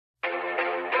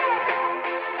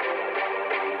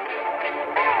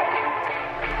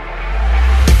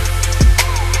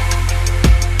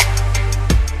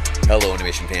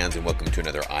animation fans, and welcome to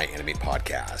another iAnimate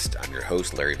podcast. I'm your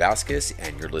host, Larry Vasquez,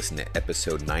 and you're listening to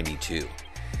episode 92.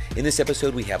 In this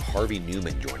episode, we have Harvey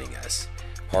Newman joining us.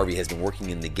 Harvey has been working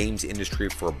in the games industry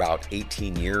for about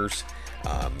 18 years.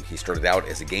 He started out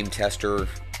as a game tester,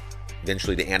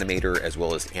 eventually the animator, as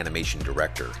well as animation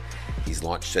director. He's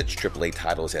launched such AAA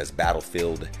titles as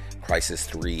Battlefield, Crysis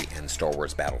 3, and Star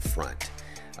Wars Battlefront.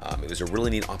 It was a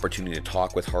really neat opportunity to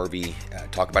talk with Harvey,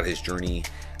 talk about his journey,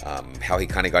 how he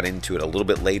kind of got into it a little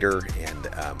bit later, and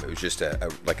it was just,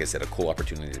 like I said, a cool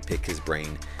opportunity to pick his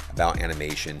brain about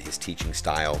animation, his teaching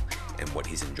style, and what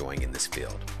he's enjoying in this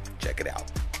field. Check it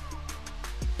out.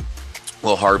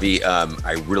 Well, Harvey,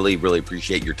 I really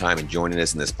appreciate your time and joining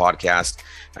us in this podcast.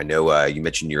 I know you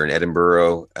mentioned you're in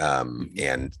Edinburgh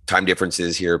and time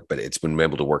differences here, but it's been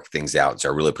able to work things out. So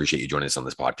I really appreciate you joining us on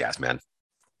this podcast, man.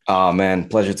 Oh, man,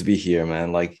 pleasure to be here,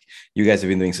 man. Like, you guys have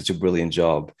been doing such a brilliant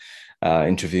job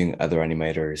interviewing other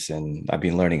animators, and I've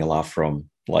been learning a lot from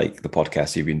like the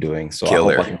podcast you've been doing. So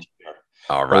Killer. I hope I can.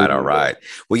 All right.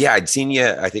 Well, yeah, I'd seen you,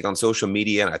 I think, on social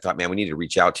media, and I thought, man, we need to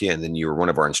reach out to you. And then you were one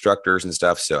of our instructors and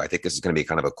stuff. So I think this is going to be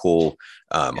kind of a cool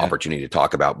opportunity to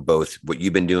talk about both what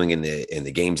you've been doing in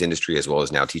the games industry, as well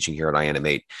as now teaching here at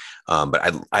iAnimate.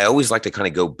 But I always like to kind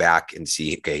of go back and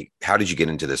see, okay, how did you get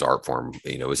into this art form?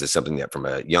 You know, is this something that from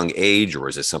a young age, or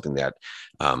is this something that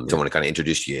someone kind of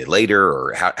introduced you later,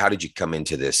 or how did you come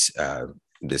into this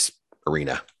this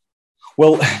arena?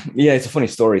 Well, yeah, it's a funny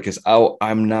story because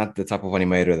I'm not the type of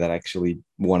animator that actually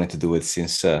wanted to do it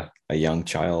since a young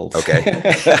child. Okay.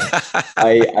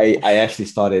 I actually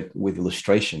started with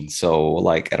illustration. So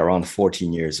like at around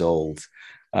 14 years old,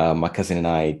 my cousin and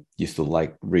I used to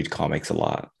like read comics a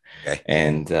lot. Okay.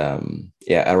 And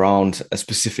around a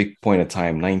specific point of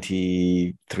time,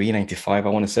 93, 95, I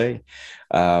want to say,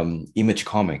 Image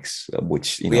Comics,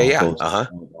 which, you know,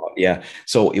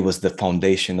 so it was the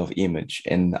foundation of Image.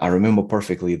 And I remember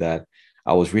perfectly that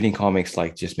I was reading comics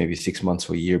like just maybe 6 months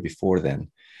or a year before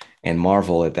then. And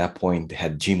Marvel at that point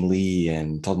had Jim Lee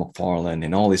and Todd McFarlane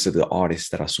and all these other artists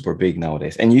that are super big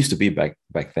nowadays and used to be back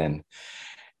then.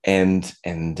 And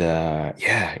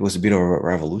it was a bit of a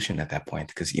revolution at that point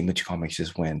because Image Comics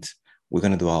just went, we're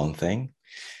going to do our own thing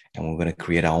and we're going to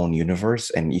create our own universe,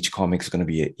 and each comic is going to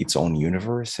be its own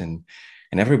universe. And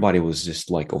everybody was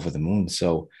just like over the moon.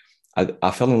 So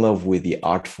I fell in love with the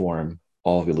art form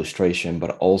of illustration,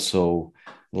 but also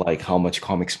like how much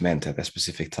comics meant at that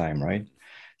specific time, right?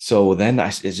 So then I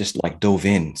just like dove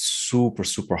in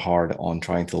super hard on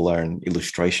trying to learn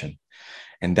illustration.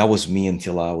 And that was me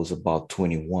until I was about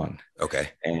 21. Okay.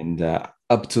 And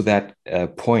up to that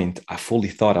point, I fully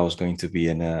thought I was going to be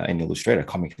an illustrator,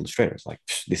 comic illustrator. It's like,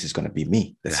 this is going to be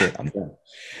me. That's it. I'm done.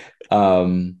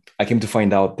 I came to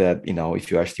find out that, you know, if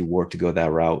you actually were to go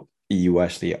that route, you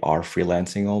actually are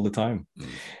freelancing all the time. Mm.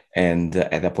 And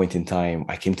at that point in time,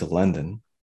 I came to London.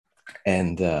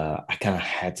 And I kind of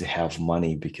had to have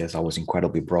money because I was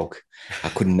incredibly broke. I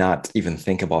could not even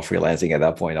think about freelancing at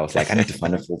that point. I was like, I need to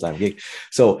find a full-time gig.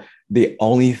 So the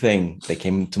only thing that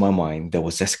came to my mind that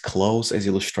was as close as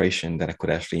illustration that I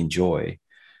could actually enjoy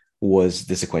was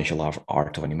the sequential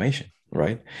art of animation,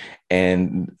 right?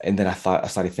 And then I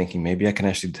started thinking maybe I can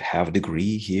actually have a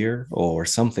degree here or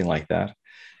something like that.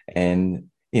 And,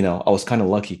 you know, I was kind of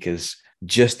lucky because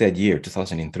just that year,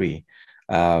 2003,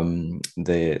 some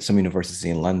universities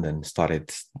in London started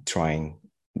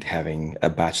having a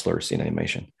bachelor's in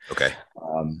animation. Okay.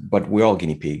 But we're all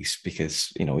guinea pigs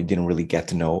because, you know, we didn't really get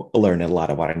to learn a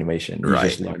lot about animation. We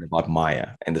just learned about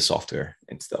Maya and the software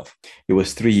and stuff. It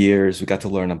was 3 years. We got to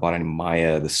learn about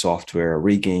Maya, the software,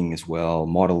 rigging as well,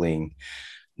 modeling.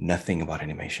 Nothing about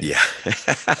animation. Yeah. By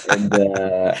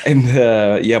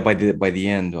the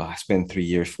end, I spent 3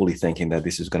 years fully thinking that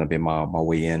this is going to be my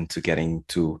way into getting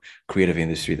to creative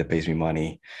industry that pays me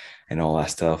money and all that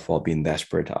stuff while being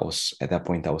desperate. At that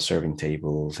point, I was serving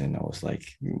tables and I was like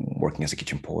working as a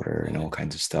kitchen porter and all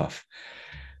kinds of stuff.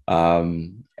 I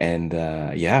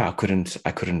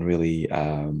couldn't really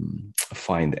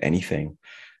find anything.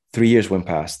 3 years went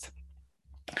past.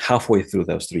 Halfway through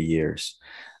those 3 years,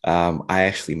 I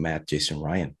actually met Jason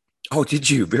Ryan. Oh, did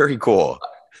you? Very cool.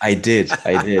 I did.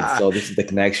 So this is the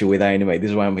connection with iAnimate. This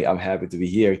is why I'm happy to be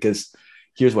here, because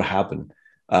here's what happened.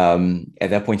 At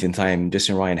that point in time,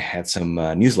 Jason Ryan had some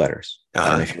newsletters.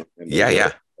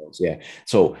 Yeah.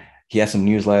 So he had some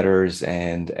newsletters,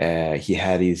 and he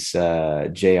had his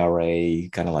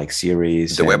JRA kind of like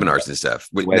series. The webinars and stuff.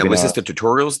 Now, was this the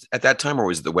tutorials at that time, or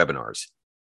was it the webinars?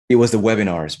 It was the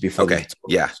webinars before. Okay.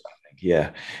 Yeah.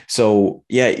 So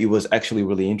it was actually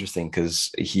really interesting because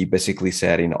he basically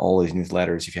said in all his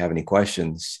newsletters, if you have any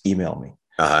questions, email me.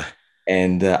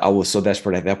 And I was so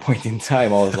desperate at that point in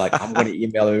time. I was like, I'm going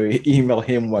to email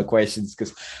him my questions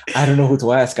because I don't know who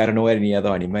to ask. I don't know any other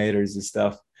animators and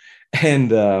stuff.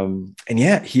 And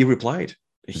yeah, he replied.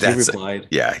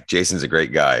 Yeah, Jason's a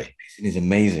great guy. Jason is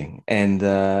amazing. And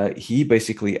he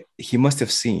must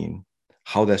have seen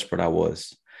how desperate I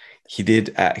was. He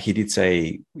did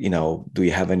say, do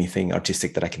you have anything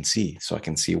artistic that I can see so I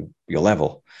can see your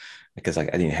level? Because I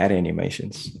didn't have any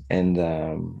animations, and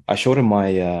I showed him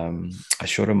my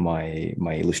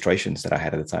illustrations that I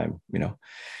had at the time,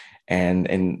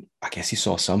 and I guess he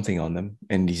saw something on them,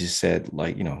 and he just said,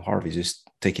 like, Harvey, just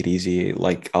take it easy.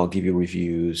 Like, I'll give you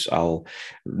reviews, I'll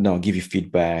give you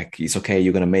feedback. It's okay,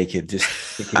 you're gonna make it. Just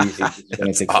take it easy. It's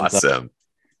gonna take awesome.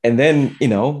 And then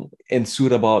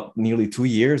ensued about nearly 2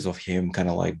 years of him kind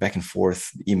of like back and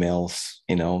forth emails,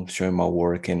 showing my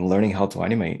work and learning how to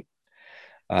animate.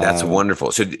 That's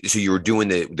wonderful. So you were doing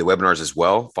the webinars as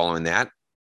well, following that?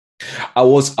 I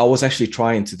was actually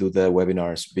trying to do the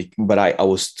webinars, but I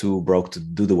was too broke to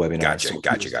do the webinars.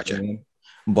 Gotcha.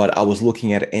 But I was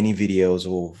looking at any videos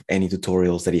or any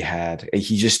tutorials that he had.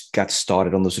 He just got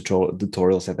started on those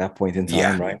tutorials at that point in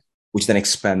time, right? Which then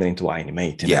expanded into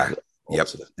iAnimate. Yeah. Yep.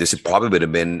 This would probably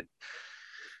have been,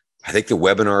 I think the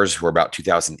webinars were about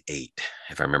 2008,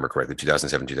 if I remember correctly,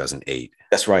 2007, 2008.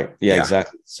 That's right. Yeah,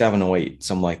 exactly. 7 or 8,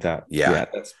 something like that. Yeah,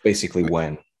 that's basically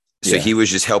when. So he was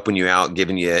just helping you out,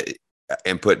 giving you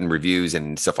input and reviews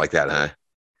and stuff like that, huh?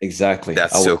 Exactly.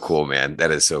 That's so cool, man.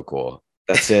 That is so cool.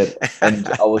 That's it. And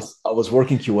I was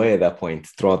working QA at that point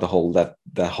throughout the whole that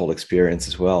whole experience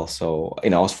as well. So I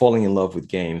was falling in love with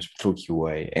games through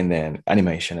QA and then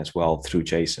animation as well through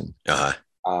Jason.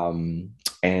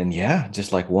 And yeah,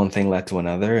 just like one thing led to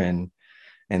another, and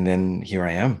then here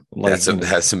I am. Like,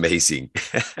 that's amazing.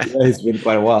 It's been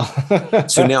quite a while.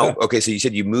 So now, okay, so you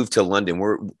said you moved to London.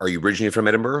 Where are you originally from?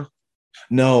 Edinburgh?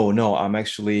 No, I'm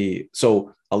actually,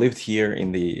 so I lived here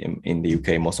in the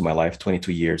UK most of my life.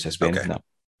 22 years has been now,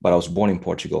 but I was born in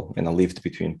Portugal, and I lived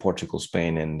between Portugal,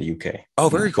 Spain, and the UK. Oh,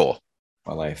 very cool.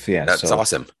 My life, yeah. That's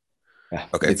awesome. Yeah,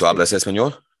 okay, ¿tú hablas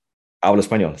español? Hablo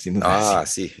español.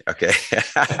 Sí. Okay.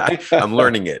 I'm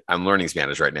learning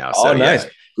Spanish right now. So, nice. Yeah.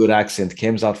 Good accent.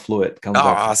 Comes out fluid.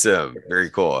 Awesome.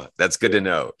 Very cool. That's good to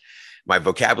know. My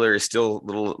vocabulary is still a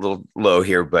little low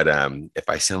here, but if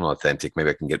I sound authentic,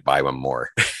 maybe I can get by one more.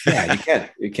 Yeah,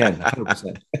 you can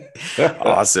 100%.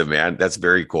 Awesome, man. That's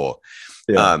very cool.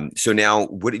 Yeah. So now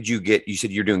what did you get? You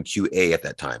said you're doing QA at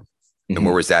that time. And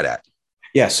where was that at?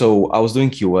 Yeah. So I was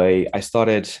doing QA. I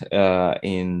started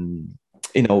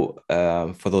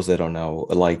for those that don't know,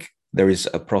 like, there is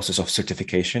a process of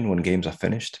certification when games are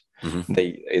finished. Mm-hmm.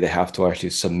 They have to actually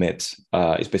submit.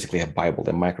 It's basically a Bible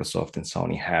that Microsoft and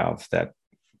Sony have that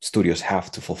studios have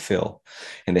to fulfill,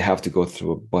 and they have to go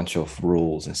through a bunch of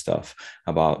rules and stuff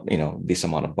about this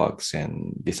amount of bugs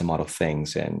and this amount of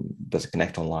things, and does it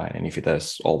connect online, and if it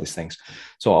does, all these things.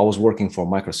 So I was working for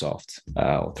Microsoft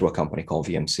through a company called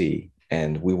VMC,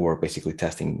 and we were basically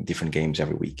testing different games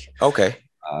every week. Okay.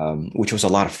 Which was a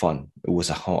lot of fun. It was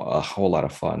a whole lot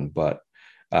of fun, but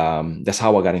that's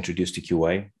how I got introduced to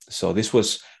QA. So this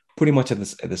was pretty much at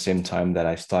the same time that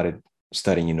I started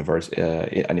studying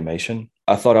animation.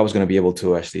 I thought I was going to be able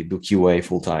to actually do QA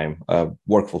full-time,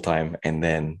 work full-time, and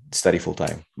then study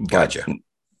full-time. Gotcha. But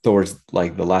towards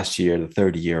like the last year, the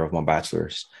third year of my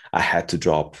bachelor's, I had to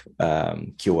drop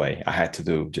QA. I had to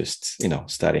do just,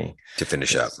 studying. To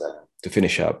finish up. To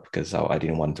finish up, because I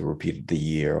didn't want to repeat the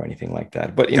year or anything like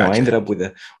that. But I ended up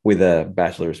with a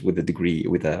bachelor's, with a degree,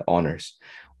 with the honors,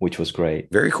 which was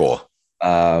great. Very cool.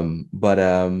 But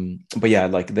yeah,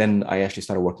 like, then I actually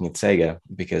started working at Sega,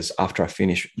 because after I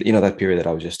finished, that period that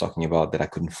I was just talking about, that I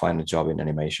couldn't find a job in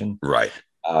animation. Right.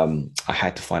 I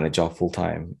had to find a job full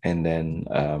time, and then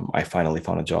I finally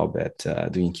found a job at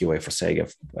doing QA for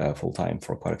Sega full time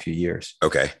for quite a few years.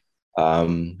 Okay.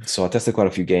 So I tested quite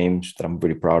a few games that I'm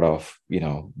really proud of.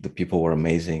 The people were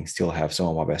amazing. Still have some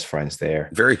of my best friends there.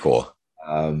 Very cool.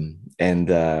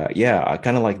 Yeah, I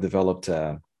kind of like developed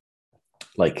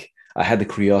I had the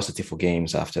curiosity for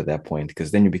games after that point,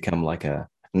 because then you become like an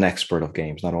expert of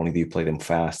games. Not only do you play them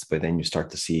fast, but then you start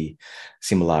to see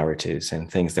similarities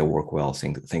and things that work well,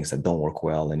 things that don't work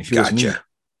well. And if it was me, I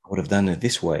would have done it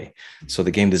this way. So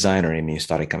the game designer in me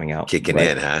started coming out. Kicking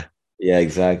in, huh? Yeah,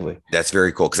 exactly. That's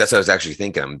very cool, because that's what I was actually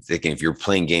thinking. I'm thinking, if you're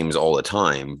playing games all the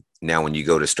time, now when you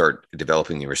go to start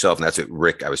developing them yourself, and that's what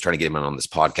Rick, I was trying to get him on this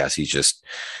podcast. He's just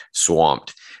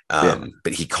swamped.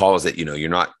 But he calls it, you're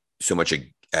not so much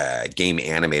game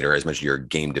animator as much as you're a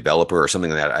game developer or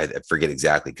something like that. I forget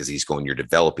exactly, because he's going, you're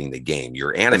developing the game,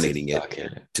 you're animating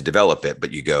it to develop it,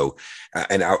 but you go,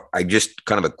 and I just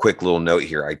kind of a quick little note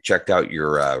here. I checked out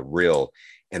your reel,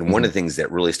 and one of the things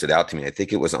that really stood out to me, I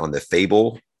think it was on the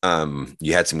Fable.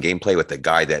 You had some gameplay with the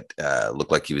guy that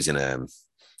looked like he was in a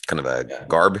kind of a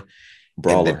garb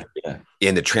brawler.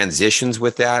 And the transitions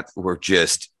with that were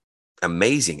just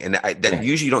amazing, and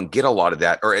usually you don't get a lot of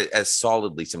that, or as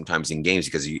solidly sometimes in games,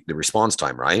 because the response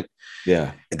time, right?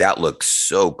 Yeah, and that looks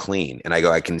so clean. And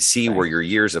I can see where your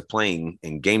years of playing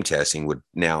and game testing would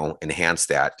now enhance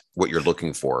that, what you're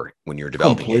looking for when you're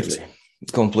developing games.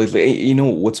 Completely. You know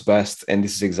what's best, and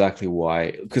this is exactly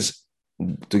why, because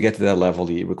to get to that level,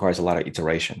 it requires a lot of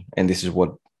iteration, and this is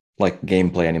what like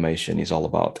gameplay animation is all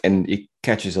about, and it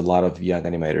catches a lot of young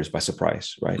animators by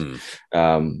surprise, right?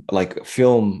 Like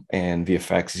film and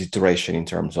VFX is iteration in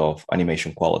terms of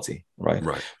animation quality, right?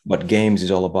 But games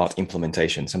is all about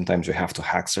implementation. Sometimes you have to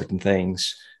hack certain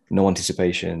things, no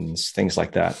anticipations, things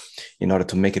like that, in order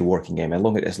to make it work in game.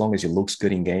 As long as it looks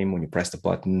good in game when you press the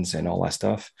buttons and all that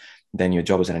stuff, then your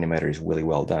job as an animator is really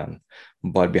well done.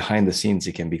 But behind the scenes,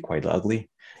 it can be quite ugly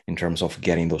in terms of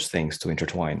getting those things to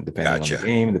intertwine, depending on the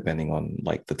game, depending on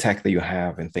like the tech that you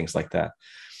have and things like that.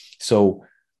 So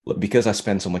because I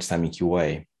spend so much time in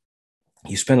QA,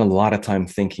 you spend a lot of time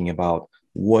thinking about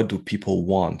what do people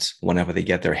want whenever they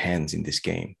get their hands in this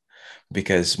game.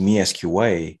 Because me as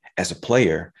QA, as a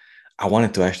player, I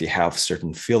wanted to actually have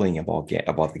certain feeling about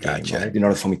the game, right? In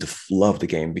order for me to love the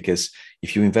game. Because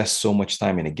if you invest so much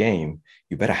time in a game,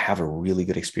 you better have a really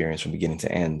good experience from beginning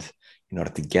to end in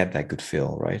order to get that good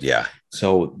feel, right? Yeah.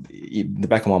 So the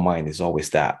back of my mind is always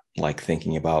that, like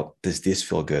thinking about, does this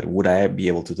feel good? Would I be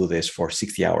able to do this for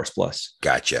 60 hours plus?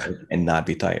 Gotcha. And not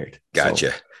be tired?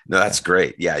 Gotcha. So, no, that's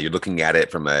great. Yeah, you're looking at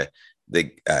it from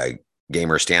the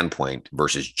gamer standpoint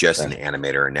versus just an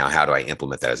animator. And now how do I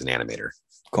implement that as an animator?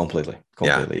 Completely.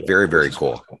 Yeah, very, very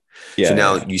cool. Yeah. So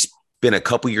now you spent a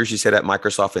couple years, you said, at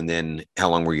Microsoft, and then how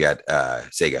long were you at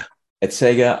Sega? At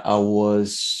Sega, I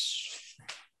was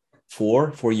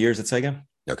 4 years at Sega.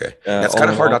 Okay. That's kind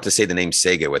of hard not to say the name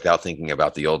Sega without thinking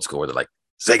about the old school where they're like,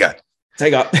 Sega.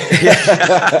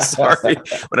 Sorry.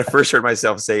 When I first heard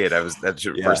myself say it, that's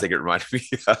the first thing it reminded me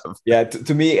of. Yeah,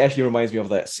 to me, it actually reminds me of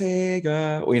that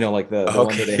Sega, like the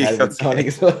one that they had with Sonic.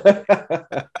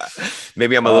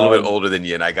 Maybe I'm a little bit older than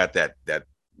you, and I got that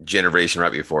generation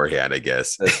right beforehand, I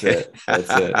guess. That's it.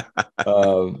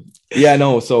 So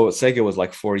Sega was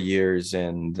like 4 years,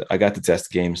 and I got to test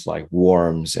games like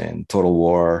Worms and Total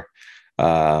War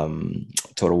Rome,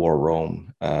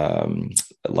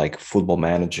 like Football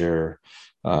Manager,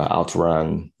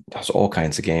 Outrun. There's all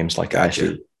kinds of games. Like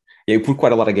actually, you put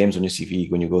quite a lot of games on your CV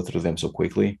when you go through them so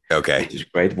quickly. Okay, which is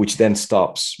great. Which then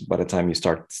stops by the time you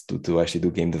start to actually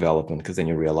do game development, because then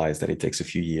you realize that it takes a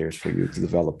few years for you to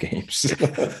develop games.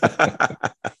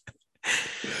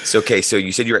 So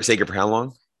you said you were at Sega for how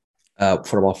long?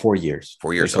 For about 4 years.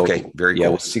 4 years. So, okay, very cool. Yeah,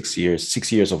 it was 6 years.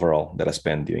 6 years overall that I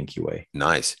spent doing QA.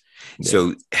 Nice. Yeah.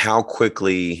 So how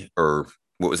quickly, or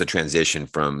what was the transition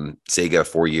from Sega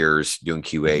 4 years doing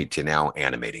QA to now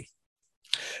animating?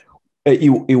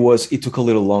 It took a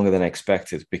little longer than I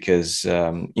expected, because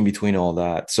in between all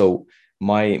that, so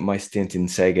my stint in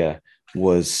Sega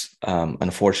was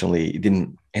unfortunately, it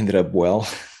didn't ended up well.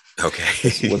 Okay.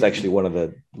 It was actually one of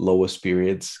the lowest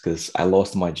periods, because I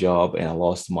lost my job and I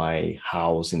lost my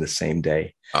house in the same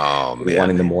day. Oh man.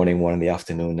 One in the morning, one in the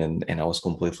afternoon, and I was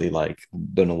completely like,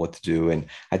 don't know what to do. And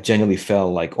I genuinely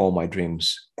felt like all my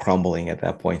dreams crumbling at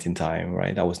that point in time,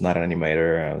 right? I was not an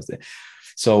animator.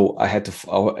 So I had to,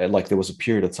 there was a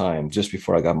period of time just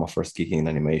before I got my first gig in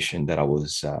animation that I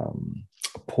was a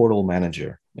portal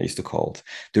manager, I used to call it.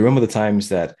 Do you remember the times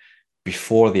that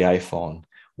before the iPhone,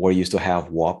 where you used to have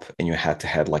WAP and you had to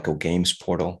have like a games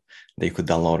portal that you could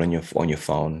download on your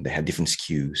phone? They had different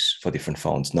SKUs for different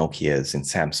phones, Nokias and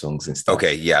Samsungs and stuff.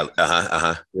 Okay, yeah,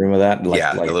 Remember that?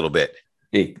 A little bit.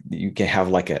 You can have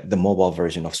like the mobile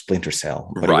version of Splinter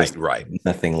Cell, but right,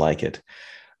 nothing like it.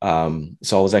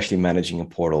 So I was actually managing a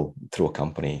portal through a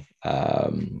company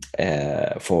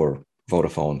for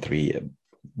Vodafone,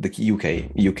 the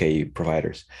UK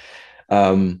providers,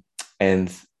 and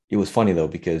it was funny though,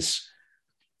 because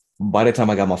by the time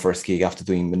I got my first gig, after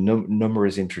doing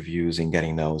numerous interviews and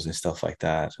getting those and stuff like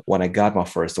that, when I got my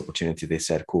first opportunity, they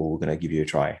said, cool, we're going to give you a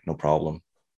try. No problem.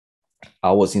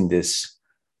 I was at this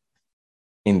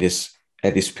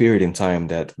period in time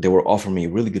that they were offering me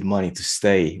really good money to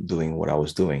stay doing what I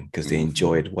was doing, because they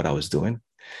enjoyed what I was doing.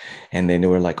 And then they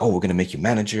were like, oh, we're going to make you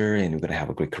manager and we're going to have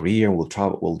a great career. We'll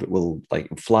travel, we'll like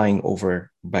flying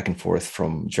over back and forth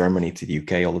from Germany to the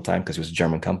UK all the time because it was a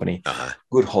German company.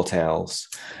 Good hotels,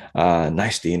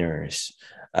 nice dinners,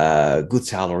 good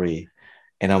salary.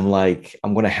 And I'm like,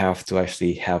 I'm going to have to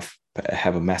actually have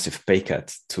a massive pay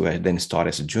cut to then start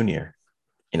as a junior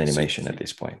in animation at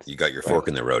this point. You got your fork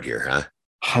in the road here, huh?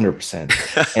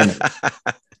 100%. And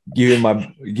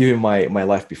given my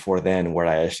life before then, where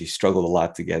I actually struggled a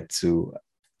lot to get to,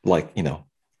 like, you know,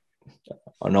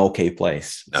 an okay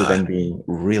place, to then being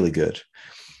really good,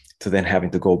 to then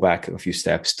having to go back a few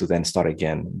steps to then start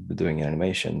again doing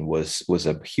animation was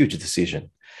a huge decision.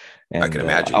 And I can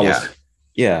imagine.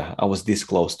 I was this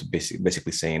close to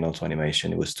basically saying no to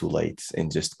animation. It was too late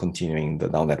and just continuing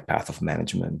down that path of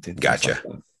management. Gotcha.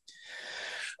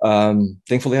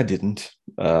 Thankfully I didn't.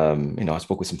 I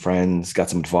spoke with some friends, got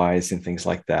some advice and things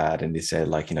like that, and they said,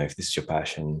 like, you know, if this is your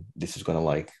passion, this is gonna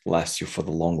like last you for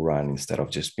the long run instead of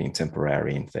just being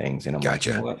temporary and things. And I'm like,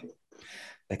 you know what?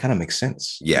 That kind of makes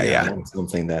sense. Yeah.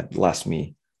 Something that lasts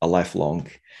me a lifelong,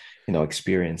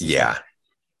 experience. Yeah.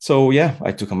 So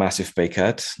I took a massive pay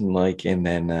cut, and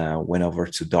then went over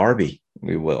to Derby.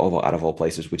 We were out of all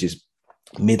places, which is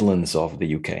Midlands of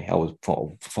the UK. I was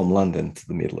from London to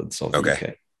the Midlands of the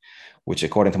UK, which,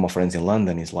 according to my friends in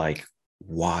London, is like,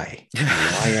 why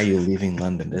are you leaving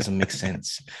London? Doesn't make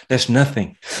sense. There's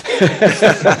nothing.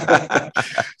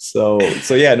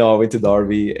 I went to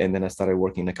Derby, and then I started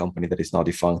working in a company that is now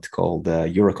defunct called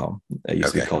Eurocom. It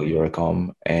used to be called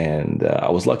Eurocom, and I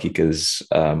was lucky because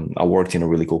I worked in a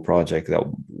really cool project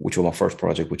which was my first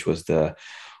project, which was the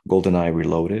GoldenEye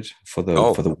Reloaded for the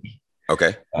Wii.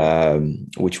 Okay.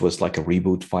 Which was like a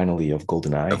reboot finally of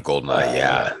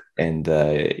GoldenEye.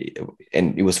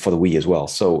 And it was for the Wii as well.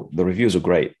 So the reviews are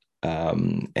great.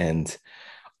 And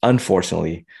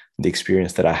unfortunately, the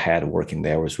experience that I had working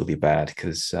there was really bad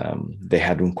because they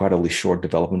had incredibly short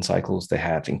development cycles. They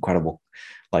had incredible,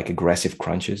 like, aggressive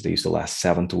crunches. They used to last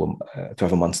 7 to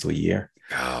 12 months to a year.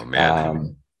 Oh,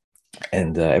 man.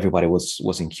 And everybody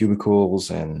was in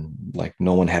cubicles, and like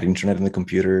no one had internet in the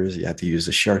computers. You had to use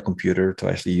a shared computer to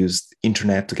actually use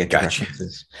internet to get your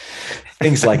references,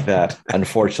 things like that,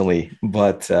 unfortunately.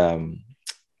 But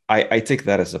I take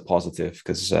that as a positive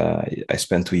because I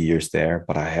spent 2 years there,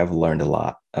 but I have learned a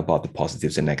lot about the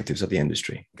positives and negatives of the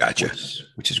industry. Gotcha.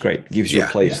 Which is great. It gives you a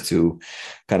place to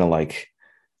kind of like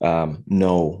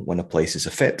know when a place is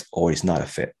a fit or is not a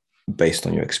fit, based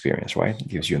on your experience, right? It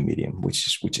gives you a medium,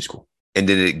 which is cool. And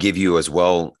did it give you as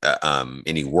well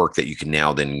any work that you can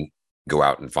now then go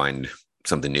out and find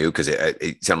something new? Because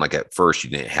it sounded like at first you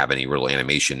didn't have any real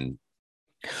animation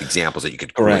examples that you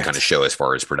could really kind of show as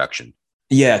far as production.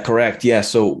 Yeah, correct. Yeah,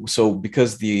 so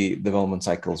because the development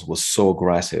cycles was so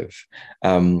aggressive,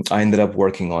 I ended up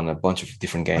working on a bunch of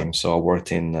different games. So I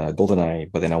worked in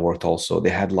GoldenEye, but then I worked also.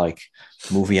 They had like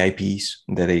movie IPs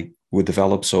that they would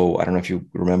develop. So I don't know if you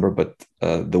remember, but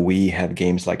the Wii had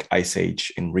games like Ice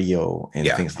Age and Rio and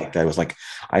things like that. It was like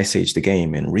Ice Age the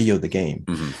game and Rio the game.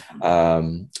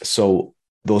 Mm-hmm. So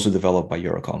those were developed by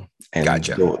Eurocom, and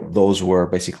those were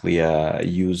basically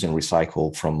used and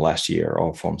recycled from last year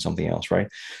or from something else, right?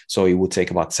 So it would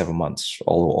take about 7 months,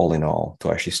 all in all,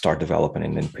 to actually start developing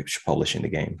and then publishing the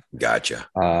game. Gotcha.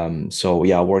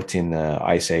 I worked in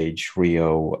Ice Age,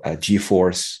 Rio,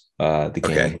 G-Force, the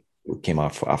game came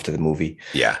out after the movie.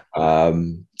 Yeah.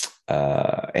 And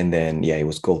then it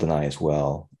was GoldenEye as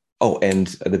well. Oh, and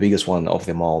the biggest one of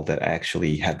them all that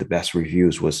actually had the best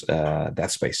reviews was Dead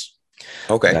Space.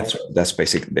 Okay. That's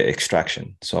basically the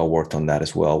Extraction. So I worked on that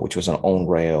as well, which was an on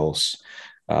rails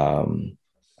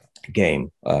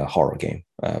game, horror game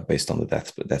based on the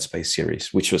Dead Space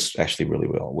series, which was actually really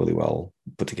well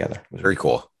put together. Very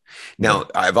cool. Now,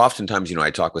 I've oftentimes,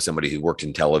 I talk with somebody who worked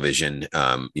in television,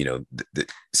 the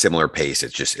similar pace.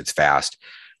 It's fast.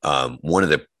 One of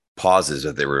the pauses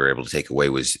that they were able to take away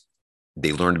was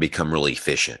they learned to become really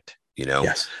efficient.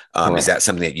 Yes. Is that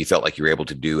something that you felt like you were able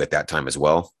to do at that time as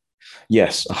well?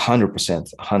 Yes,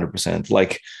 100%.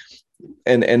 Like,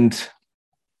 and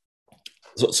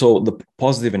so the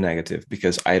positive and negative,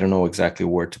 because I don't know exactly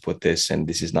where to put this, and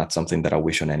this is not something that I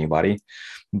wish on anybody,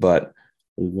 but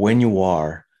when you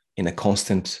are in a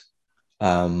constant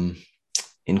pressure,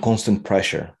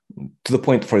 to the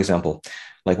point, for example,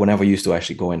 like whenever you used to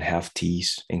actually go and have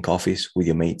teas and coffees with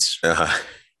your mates,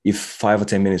 if 5 or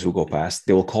 10 minutes will go past,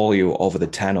 they will call you over the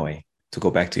tannoy to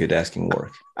go back to your desk and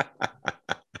work.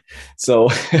 So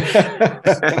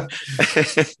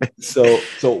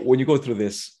when you go through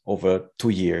this over 2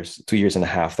 years and a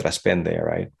half that I spent there,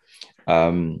 right?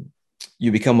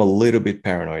 you become a little bit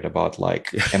paranoid about like,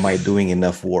 am I doing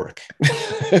enough work?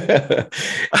 I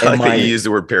like that you use the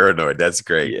word paranoid. That's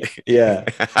great. Yeah.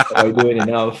 Am I doing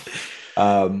enough?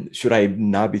 Should I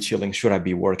not be chilling? Should I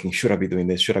be working? Should I be doing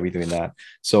this? Should I be doing that?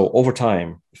 So over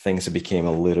time, things became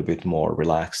a little bit more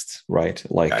relaxed, right?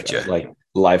 Like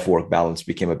life work balance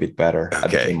became a bit better. Okay. I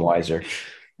became wiser.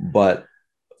 But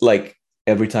like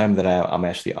every time that I'm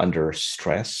actually under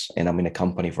stress and I'm in a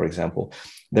company, for example,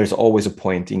 there's always a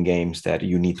point in games that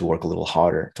you need to work a little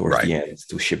harder towards the end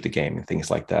to ship the game and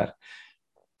things like that.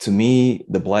 To me,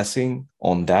 the blessing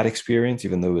on that experience,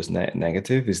 even though it was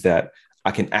negative, is that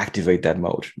I can activate that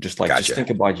mode. Just think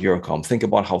about Eurocom. Think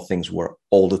about how things were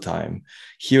all the time.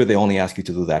 Here, they only ask you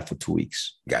to do that for 2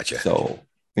 weeks. Gotcha. So,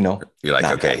 you're like,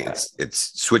 okay,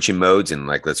 it's switching modes and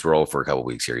like, let's roll for a couple of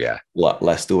weeks here. Yeah.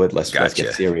 Let's do it. Let's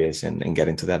get serious and get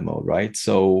into that mode. Right.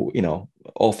 So,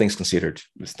 all things considered,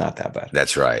 it's not that bad.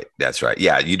 That's right.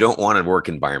 Yeah. You don't want a work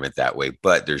environment that way,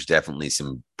 but there's definitely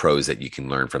some pros that you can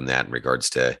learn from that in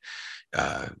regards to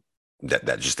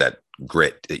that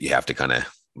grit that you have to kind of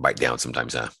bite down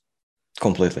sometimes, huh?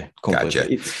 Completely. Gotcha.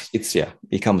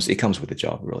 It comes with the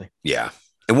job, really. Yeah.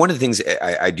 And one of the things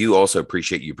I do also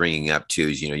appreciate you bringing up too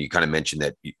is, you kind of mentioned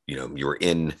that, you were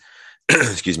in,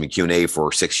 Q&A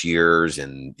for 6 years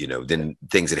and, then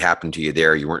things had happened to you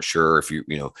there. You weren't sure if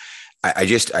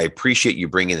I appreciate you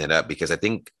bringing that up because I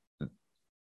think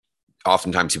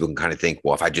oftentimes people can kind of think,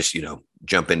 well, if I just,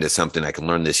 jump into something, I can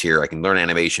learn this here. I can learn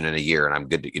animation in a year and I'm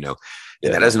good to,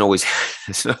 and that doesn't always,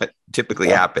 it's not typically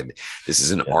happen. This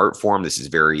is an art form. This is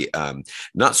very,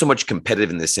 not so much competitive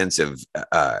in the sense of,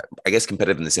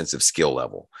 competitive in the sense of skill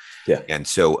level. Yeah. And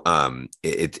so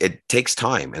it takes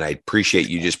time. And I appreciate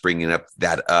you just bringing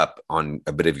that up on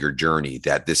a bit of your journey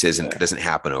that this it doesn't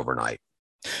happen overnight.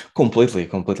 Completely.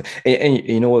 And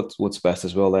you know what's best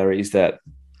as well, Larry, is that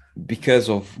because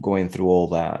of going through all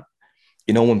that,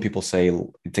 when people say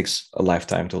it takes a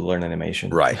lifetime to learn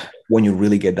animation, right? When you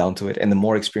really get down to it, and the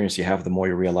more experience you have, the more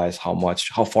you realize how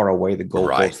far away the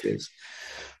goalpost is.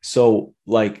 So,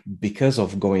 like, because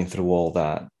of going through all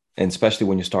that, and especially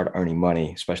when you start earning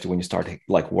money, especially when you start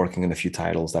like working on a few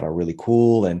titles that are really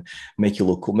cool and make you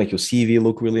look cool, make your CV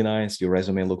look really nice, your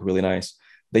resume look really nice,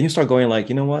 then you start going like,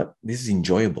 you know what, this is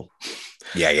enjoyable.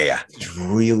 Yeah. It's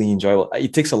really enjoyable.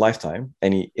 It takes a lifetime.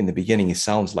 And in the beginning, it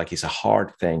sounds like it's a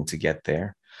hard thing to get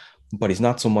there, but it's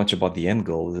not so much about the end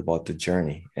goal, it's about the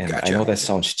journey. And I know that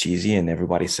sounds cheesy and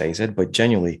everybody says it, but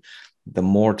genuinely, the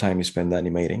more time you spend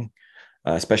animating,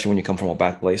 especially when you come from a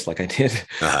bad place like I did,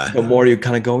 the more you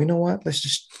kind of go, you know what, let's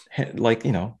just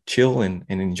chill and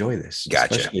enjoy this.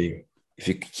 Gotcha. Especially if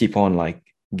you keep on like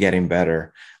getting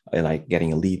better and like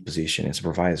getting a lead position and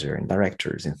supervisor and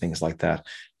directors and things like that,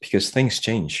 because things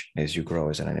change as you grow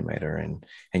as an animator and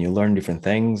you learn different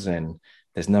things and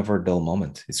there's never a dull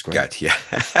moment. It's great. Gotcha. Yeah.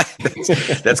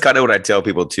 that's kind of what I tell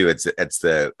people too. It's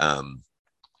the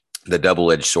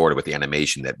double-edged sword with the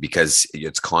animation, that because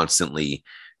you're constantly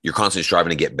striving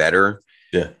to get better.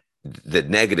 Yeah. The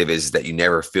negative is that you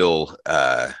never feel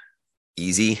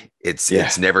easy.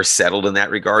 It's never settled in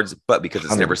that regards, but because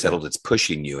it's 100%. Never settled, it's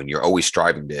pushing you and you're always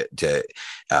striving to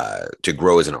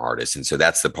grow as an artist. And so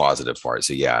that's the positive part.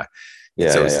 So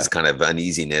it's this kind of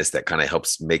uneasiness that kind of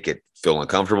helps make it feel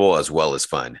uncomfortable as well as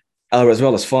fun. As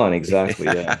well as fun. Exactly.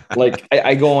 Yeah. Like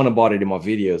I go on about it in my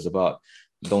videos about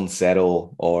don't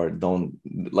settle or don't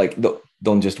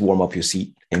just warm up your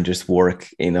seat and just work.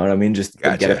 You know what I mean? Just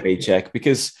get a paycheck,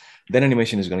 because then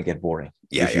animation is going to get boring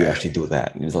if you actually do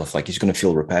that. It's like it's going to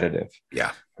feel repetitive.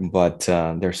 Yeah. But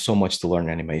there's so much to learn in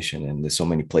animation, and there's so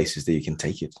many places that you can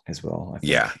take it as well.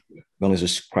 Yeah. We're only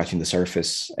just scratching the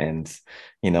surface, and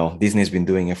Disney's been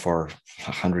doing it for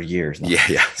 100 years now.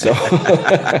 Yeah. So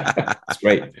it's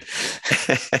great.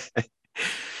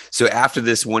 So after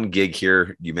this one gig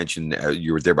here, you mentioned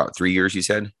you were there about 3 years, you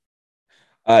said?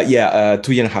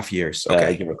 2.5 years.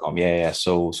 Okay. Yeah.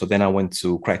 So then I went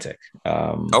to Crytek.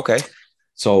 Okay.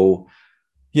 So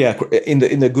in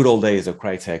the good old days of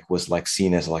Crytek was like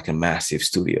seen as like a massive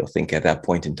studio. I think at that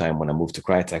point in time when I moved to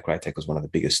Crytek was one of the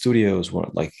biggest studios.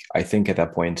 I think at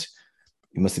that point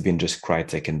it must have been just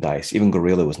Crytek and DICE. Even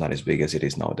Gorilla was not as big as it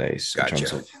is nowadays in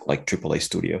terms of like AAA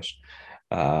studios.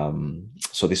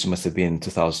 So this must have been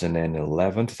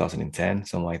 2011, 2010,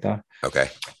 something like that. Okay.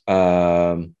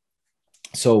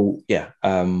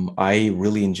 I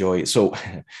really enjoy it. So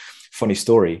funny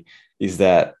story is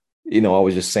that, I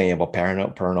was just saying about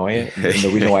paranoia. And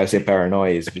the reason why I say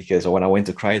paranoia is because when I went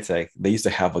to Crytek, they used to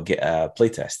have a play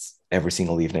test every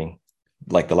single evening.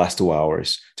 like the last 2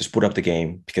 hours, just put up the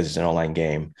game because it's an online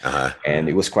game. And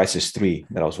it was Crysis 3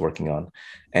 that I was working on.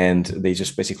 And they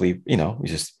just basically, we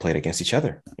just played against each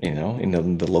other, in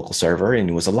the local server. And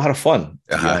it was a lot of fun,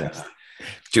 to be honest.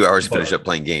 2 hours to finish up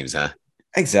playing games, huh?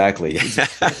 Exactly.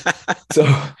 So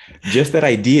just that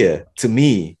idea, to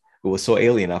me, it was so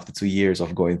alien after 2 years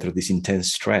of going through this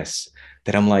intense stress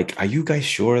that I'm like, are you guys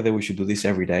sure that we should do this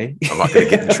every day? I'm not going to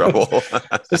get in trouble.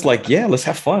 Just like, yeah, let's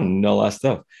have fun and all that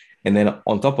stuff. And then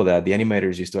on top of that, the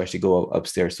animators used to actually go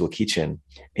upstairs to a kitchen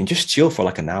and just chill for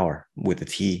like an hour with the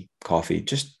tea, coffee,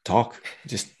 just talk,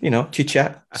 just, chit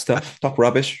chat stuff, talk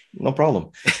rubbish, no problem.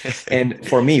 And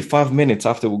for me, 5 minutes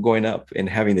after going up and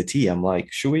having the tea, I'm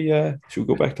like, should we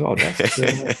go back to our desk?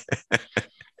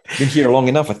 Been here long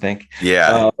enough, I think.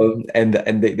 Yeah. And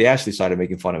they actually started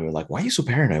making fun of me, like, why are you so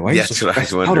paranoid? Why are you so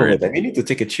stressed out all the time? You need to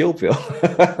take a chill pill.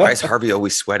 Why is Harvey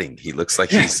always sweating? He looks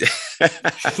like he's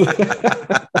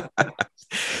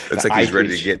looks like he's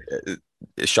ready to get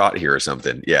a shot here or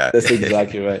something. Yeah, that's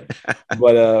exactly right.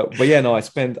 But yeah, no, I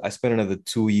spent another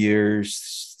 2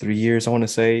 years, 3 years, I want to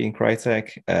say, in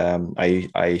Crytek.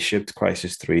 I shipped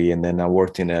Crysis 3, and then I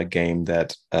worked in a game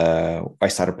that I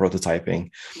started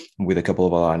prototyping with a couple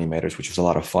of other animators, which was a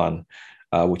lot of fun,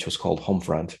 which was called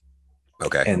Homefront.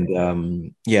 Okay.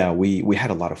 And yeah, we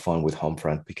had a lot of fun with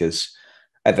Homefront because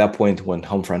at that point when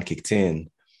Homefront kicked in,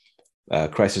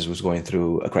 Crytek was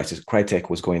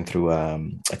going through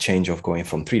a change of going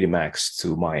from 3D Max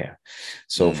to Maya.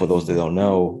 So for those that don't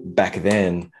know, back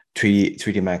then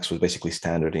 3D Max was basically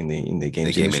standard in the game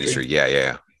industry.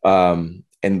 Yeah.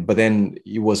 But then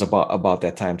it was about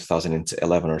that time,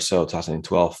 2011 or so,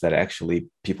 2012, that actually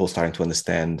people starting to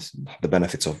understand the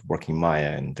benefits of working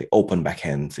Maya and the open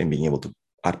backend and being able to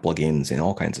add plugins and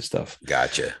all kinds of stuff.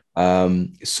 Gotcha.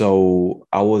 So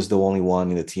I was the only one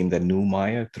in the team that knew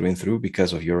Maya through and through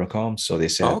because of Eurocom. So they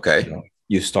said,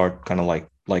 you start kind of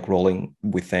like rolling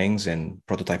with things and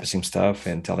prototyping some stuff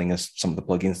and telling us some of the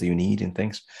plugins that you need and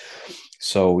things.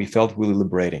 So it felt really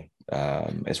liberating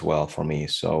as well for me.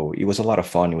 So it was a lot of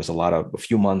fun. It was a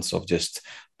few months of just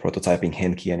prototyping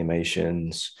Henki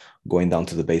animations, going down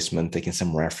to the basement, taking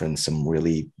some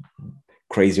really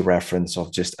crazy reference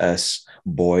of just us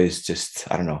boys, just,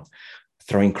 I don't know,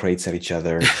 throwing crates at each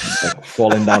other, like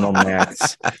falling down on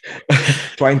mats,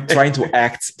 trying to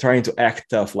act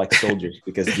tough like soldiers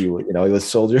because it was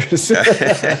soldiers.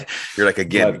 You're like,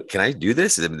 again, can I do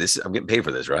this? I'm getting paid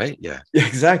for this, right? Yeah,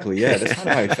 exactly. Yeah, that's kind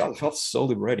of how I felt. It felt so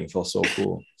liberating. It felt so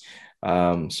cool.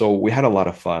 So we had a lot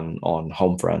of fun on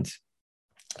Homefront.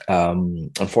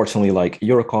 Unfortunately, like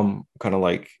Eurocom kind of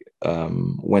like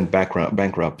went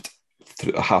bankrupt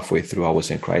halfway through. I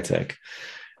was in Crytek.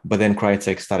 But then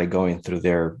Crytek started going through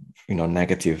their,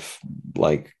 negative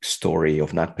like story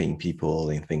of not paying people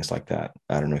and things like that.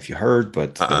 I don't know if you heard,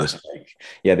 but there was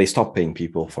they stopped paying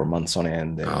people for months on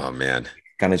end. And oh man,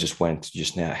 kind of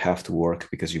just now have to work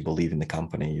because you believe in the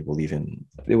company. You believe in.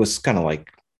 It was kind of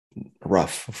like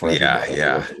rough for everybody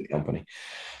in the company.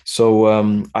 So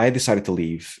I decided to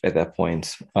leave at that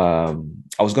point. I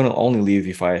was going to only leave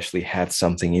if I actually had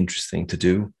something interesting to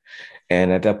do.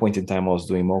 And at that point in time, I was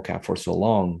doing mocap for so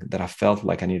long that I felt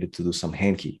like I needed to do some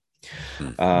Henki.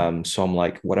 So I'm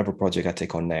like, whatever project I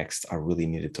take on next, I really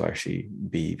needed to actually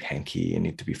be Henki. It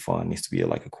needs to be fun. It needs to be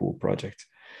like a cool project.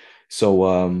 So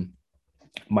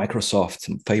Microsoft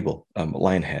Fable,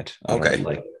 Lionhead.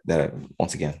 Like that.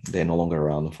 Once again, they're no longer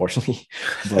around, unfortunately.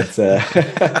 But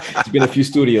it's been a few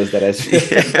studios that has.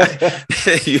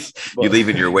 you leave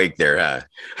in your wake there, huh?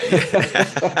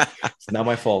 It's not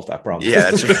my fault, I promise. Yeah,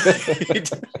 that's right.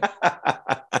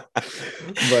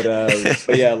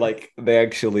 But yeah, like they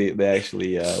actually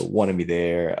wanted me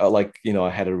there. I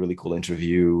had a really cool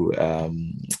interview.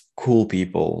 Cool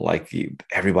people, like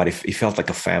everybody. It felt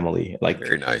like a family. Like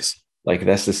very nice. Like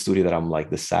that's the studio that I'm like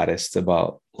the saddest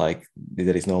about, like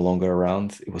that is no longer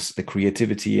around. It was the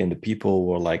creativity and the people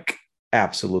were like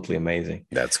absolutely amazing.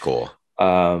 That's cool.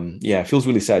 It feels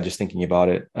really sad just thinking about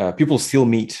it. People still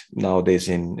meet nowadays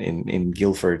in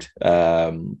Guildford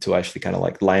to actually kind of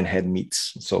like Lionhead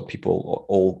meets. So people,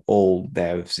 all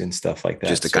devs and stuff like that.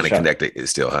 Just to kind of connect it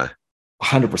still, huh?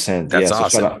 100%. That's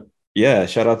awesome.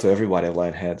 Shout out to everybody at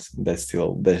Lionhead that's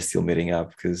still meeting up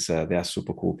because they are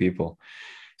super cool people.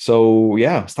 So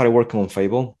yeah, started working on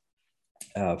Fable.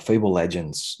 Fable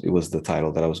Legends, it was the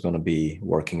title that I was going to be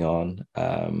working on.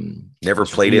 Never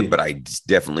played it, but I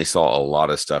definitely saw a lot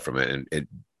of stuff from it, and it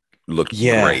looked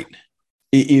great.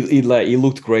 It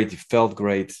looked great. It felt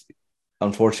great.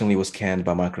 Unfortunately, it was canned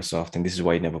by Microsoft, and this is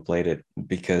why I never played it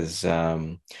because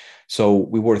so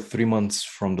we were 3 months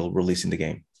from the release in the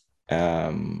game,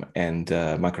 and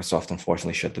Microsoft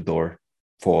unfortunately shut the door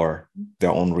for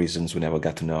their own reasons we never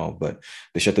got to know, but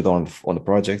they shut it down on the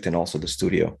project and also the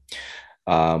studio.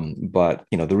 But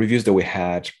the reviews that we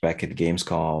had back at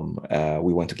Gamescom,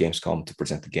 we went to Gamescom to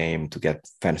present the game to get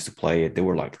fans to play it. They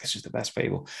were like, "This is the best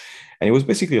Fable," and it was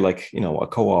basically like a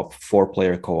co-op,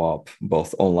 4-player co-op,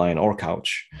 both online or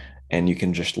couch, and you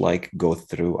can just like go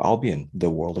through Albion, the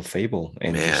world of Fable,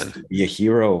 and just be a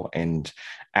hero and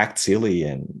act silly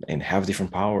and have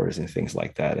different powers and things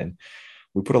like that. And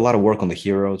we put a lot of work on the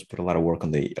heroes, put a lot of work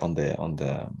on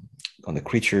the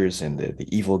creatures and the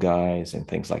evil guys and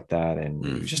things like that. And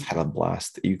we just had a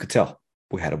blast. You could tell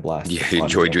we had a blast. Yeah, you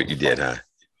enjoyed what you did, huh?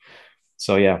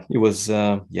 So yeah, it was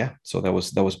So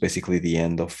that was basically the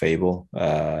end of Fable,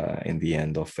 in the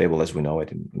end of Fable as we know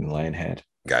it in Lionhead.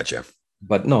 Gotcha.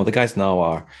 But no, the guys now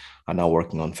are now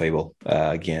working on Fable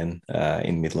again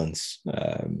in Midlands.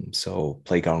 So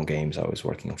Playground Games, I was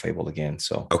working on Fable again.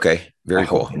 So okay, very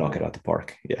cool. Knock it out the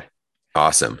park. Yeah.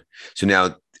 Awesome. So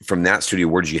now from that studio,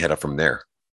 where did you head up from there?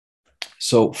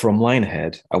 So from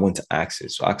Lionhead, I went to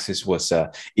Axis. So Axis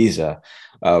is a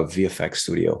VFX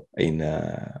studio in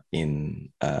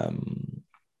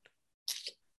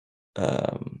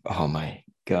oh my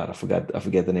God, I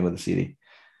forget the name of the city.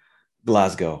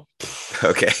 Glasgow.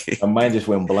 Okay. My mind just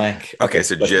went blank. Okay,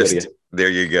 so just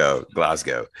there you go,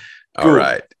 Glasgow. All cool.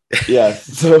 Right. Yeah.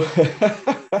 So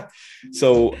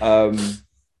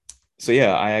so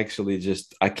yeah,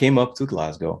 I came up to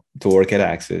Glasgow to work at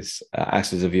Axis.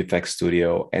 Axis is a VFX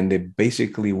studio, and they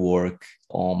basically work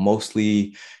on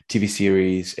mostly TV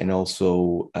series and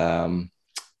also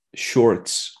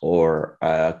shorts or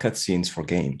cutscenes for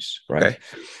games, right?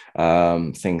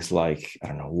 Okay. Things like, I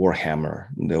don't know, Warhammer,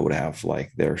 they would have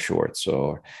like their shorts,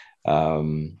 or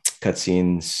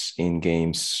cutscenes in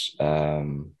games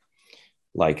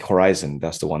like Horizon.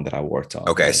 That's the one that I worked on.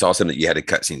 Okay, right? I saw something that you had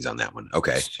cutscenes on that one.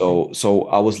 Okay. So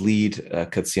I was lead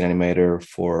cutscene animator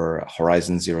for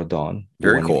Horizon Zero Dawn.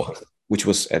 Very cool. Which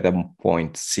was at that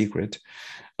point secret.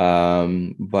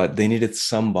 But they needed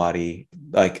somebody,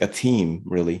 like a team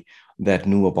really, that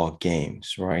knew about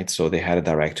games, right? So they had a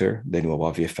director, they knew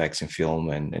about VFX and film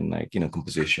and like,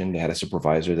 composition. They had a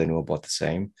supervisor, they knew about the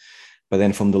same. But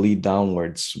then from the lead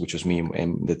downwards, which was me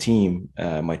and the team,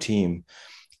 my team,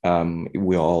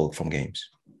 we're all from games.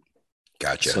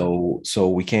 Gotcha. So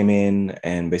we came in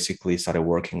and basically started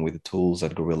working with the tools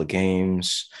at Guerrilla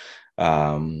Games.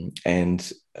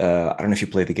 And I don't know if you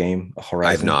played the game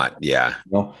Horizon. I've not. Yeah.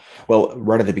 No. Well,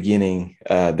 right at the beginning,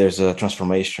 there's a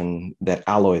transformation that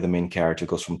Aloy, the main character,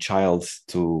 goes from child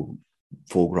to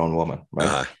full-grown woman, right?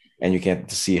 Uh-huh. And you get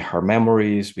to see her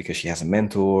memories because she has a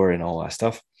mentor and all that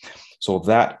stuff. So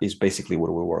that is basically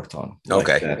what we worked on.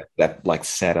 Okay. That like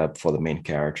setup for the main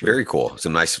character. Very cool.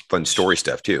 Some nice, fun story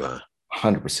stuff too, huh?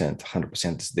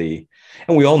 100% is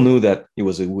and we all knew that it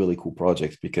was a really cool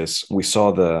project because we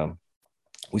saw the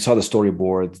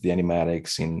storyboards, the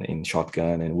animatics in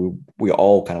Shotgun, and we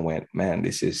all kind of went, man,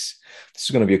 this is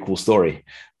going to be a cool story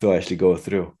to actually go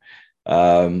through.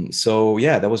 So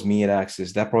yeah, that was me at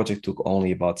Axis. That project took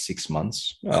only about 6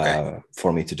 months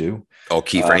for me to do. Oh,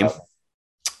 keyframe?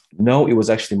 No, it was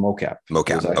actually mocap.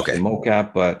 Mocap, okay.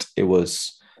 Mocap, but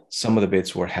some of the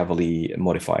bits were heavily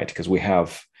modified because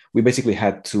we basically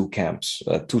had two camps,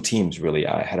 two teams, really.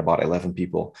 I had about 11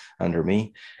 people under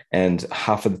me, and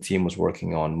half of the team was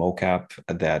working on mocap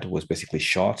that was basically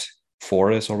shot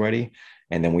for us already.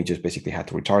 And then we just basically had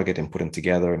to retarget and put them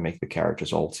together and make the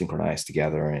characters all synchronized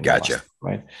together. And gotcha. Stuff,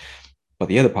 right. But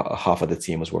the other half of the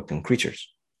team was working on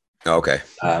creatures. Okay.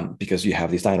 Because you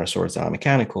have these dinosaurs that are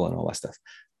mechanical and all that stuff.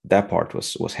 That part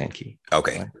was hand-key.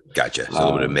 Okay. Right? Gotcha. So a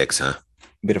little bit of a mix, huh?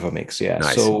 Bit of a mix, yeah.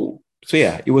 Nice. So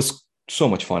yeah, it was so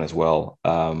much fun as well.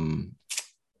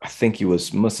 I think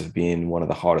must have been one of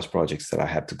the hardest projects that I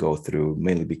had to go through,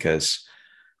 mainly because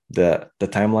the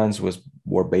timelines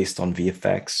were based on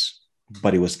VFX,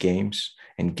 but it was games,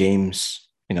 and games,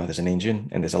 there's an engine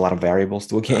and there's a lot of variables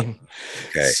to a game.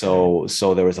 Okay. So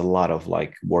there was a lot of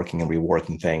like working and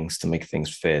reworking things to make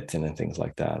things fit and things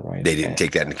like that, right? They didn't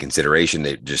take that into consideration.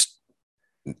 They just,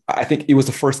 I think it was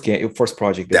the first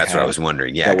project. That's what I was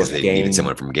wondering. Yeah, because they needed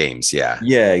someone from games. Yeah.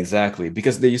 Yeah, exactly.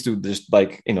 Because they used to just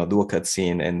like, do a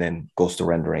cutscene and then goes to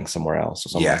rendering somewhere else or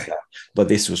something like that. But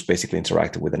this was basically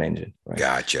interactive with an engine. Right?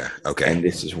 Gotcha. Okay. And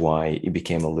this is why it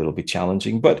became a little bit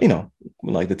challenging. But,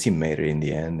 like the team made it in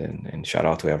the end. And shout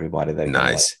out to everybody that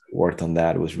nice. Worked on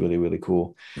that. It was really, really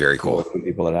cool. Very cool.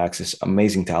 People at Axis,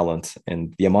 amazing talent.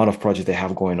 And the amount of projects they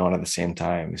have going on at the same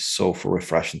time is so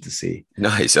refreshing to see.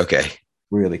 Nice. Okay.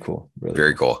 Really cool. Really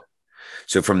very cool.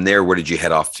 So from there, where did you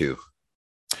head off to?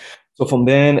 So from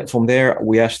there,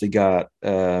 we actually got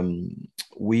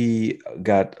really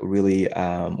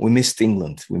we missed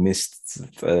England. We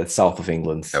missed south of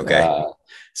England. Okay.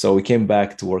 So we came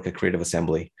back to work at Creative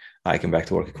Assembly. I came back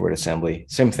to work at Creative Assembly.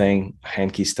 Same thing,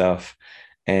 hand key stuff,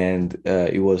 and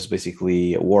it was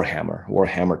basically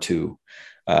Warhammer 2,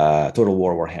 Total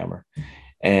War Warhammer.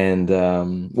 And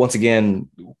once again,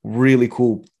 really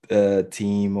cool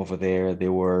team over there. They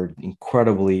were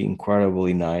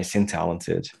incredibly nice and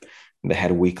talented. They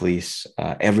had weeklies.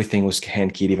 Everything was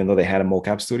hand keyed, even though they had a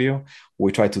mocap studio.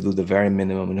 We tried to do the very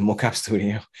minimum in the mocap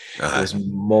studio. It was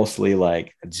mostly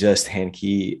like just hand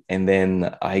key. And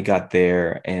then I got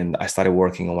there and I started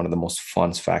working on one of the most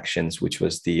fun factions, which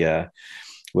was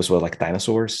like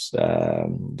dinosaurs.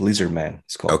 Lizard Man,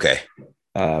 it's called. Okay.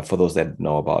 For those that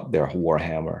know about their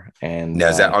Warhammer. And now,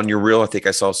 is that on your reel? I think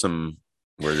I saw some.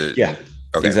 Yeah,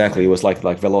 okay. Exactly. It was like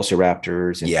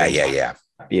Velociraptors. And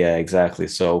yeah, exactly.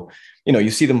 So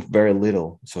you see them very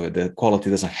little, so the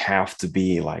quality doesn't have to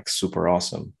be like super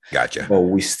awesome. Gotcha. But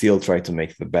we still try to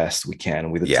make the best we can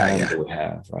with the time that we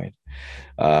have, right?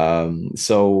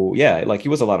 So yeah, like it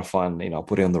was a lot of fun. I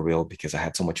put it on the reel because I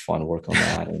had so much fun working on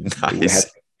that. And nice.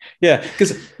 Yeah,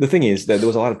 because the thing is that there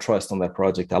was a lot of trust on that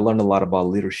project. I learned a lot about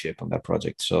leadership on that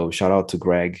project. So shout out to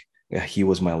Greg. He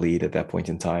was my lead at that point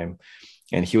in time.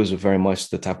 And he was very much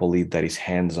the type of lead that is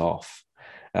hands off.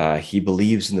 He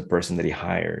believes in the person that he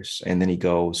hires, and then he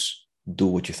goes, do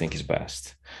what you think is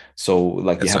best. So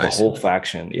like that's you have nice. A whole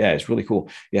faction. Yeah, it's really cool.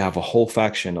 You have a whole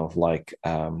faction of like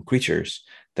creatures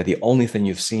that the only thing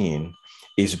you've seen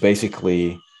is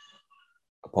basically,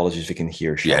 apologies if you can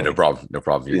hear shouting. Yeah, no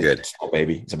problem. You're good. Oh,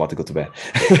 baby, it's about to go to bed.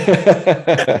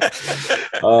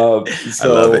 I love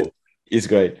it. It's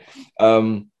great.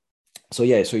 So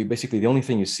basically the only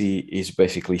thing you see is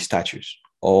basically statues.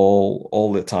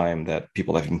 All the time that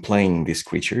people have been playing these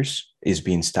creatures is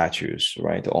being statues,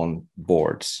 right, on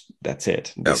boards. That's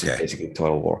it. This is basically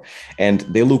Total War. And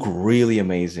they look really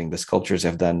amazing. The sculptures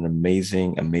have done an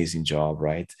amazing job,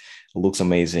 right? It looks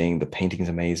amazing. The painting is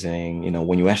amazing.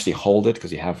 When you actually hold it,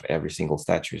 because you have every single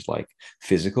statue is like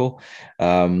physical,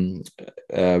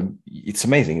 it's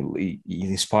amazing. It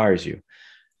inspires you.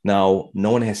 Now,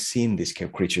 no one has seen these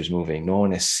creatures moving. No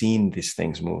one has seen these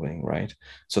things moving, right?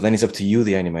 So then it's up to you,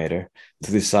 the animator,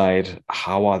 to decide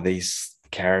how are these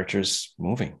characters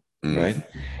moving, right?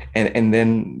 And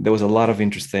then there was a lot of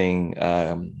interesting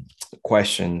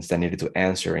questions that needed to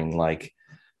answering. Like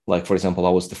for example, I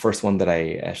was the first one that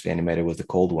I actually animated was the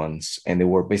cold ones, and they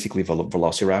were basically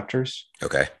velociraptors.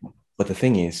 Okay. But the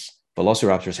thing is,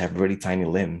 velociraptors have really tiny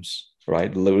limbs,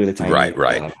 right? Really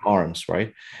tiny arms,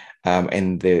 right?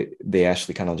 And they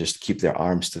actually kind of just keep their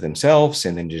arms to themselves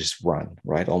and then just run,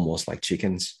 right? Almost like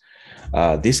chickens.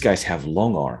 These guys have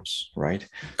long arms, right?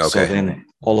 Okay. So then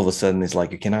all of a sudden it's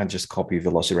like you cannot just copy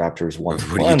velociraptors one.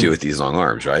 What do you do with these long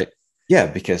arms, right? Yeah,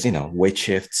 because weight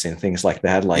shifts and things like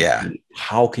that. Like,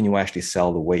 how can you actually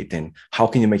sell the weight, and how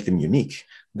can you make them unique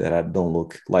that don't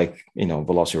look like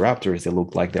velociraptors? They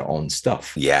look like their own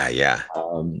stuff. Yeah.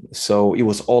 So it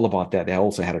was all about that. They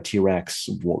also had a T-Rex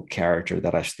character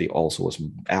that actually also was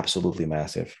absolutely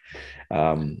massive.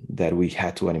 That we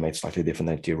had to animate slightly different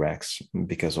than T-Rex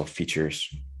because of features.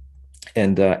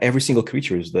 And every single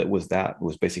creature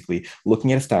was basically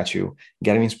looking at a statue,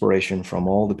 getting inspiration from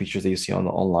all the pictures that you see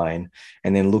online,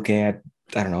 and then looking at,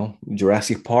 I don't know,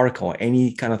 Jurassic Park or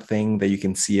any kind of thing that you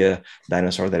can see a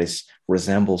dinosaur that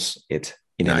resembles it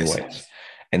in any way.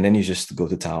 And then you just go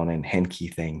to town and hand key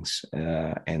things.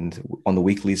 And on the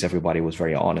weeklies, everybody was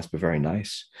very honest, but very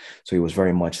nice. So it was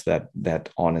very much that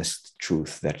honest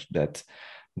truth, that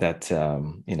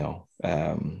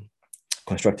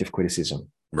constructive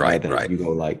criticism. Right. You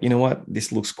go like, you know what,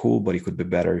 this looks cool, but it could be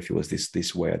better if it was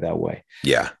this way or that way.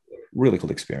 Yeah. Really cool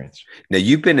experience. Now,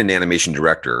 you've been an animation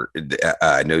director.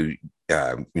 I know,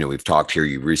 we've talked here.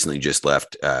 You recently just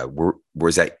left.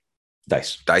 Where's that?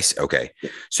 Dice. Okay. Yeah.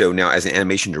 So now, as an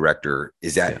animation director,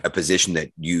 is that a position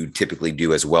that you typically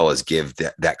do as well as give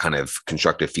that kind of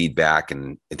constructive feedback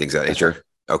and things of that nature?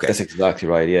 Okay. That's exactly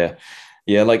right. Yeah.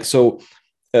 Yeah. Like, so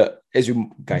as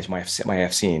you guys might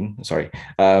have seen,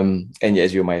 and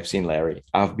as you might have seen, Larry,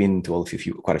 I've been to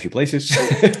quite a few places,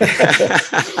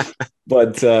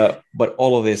 but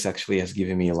all of this actually has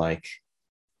given me like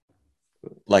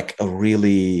a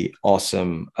really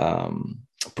awesome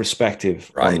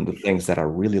perspective on the things that I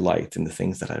really liked and the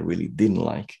things that I really didn't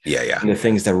like. Yeah. And the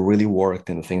things that really worked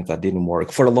and the things that didn't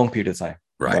work for a long period of time.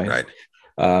 Right.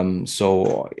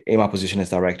 So in my position as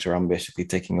director, I'm basically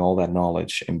taking all that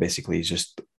knowledge and basically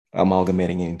just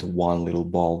amalgamating it into one little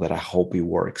ball that I hope it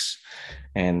works.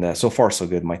 And so far, so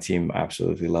good. My team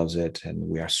absolutely loves it, and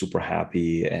we are super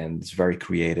happy, and it's very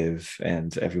creative,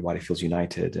 and everybody feels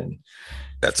united. And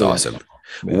that's awesome.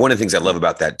 Yeah. One of the things I love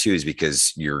about that too is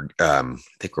because I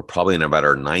think we're probably in about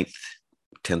our 9th,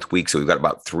 10th week, so we've got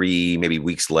about 3 maybe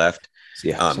weeks left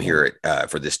here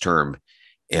for this term,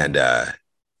 and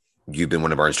you've been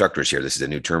one of our instructors here. This is a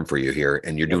new term for you here,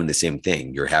 and you're doing the same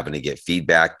thing. You're having to get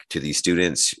feedback to these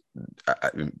students.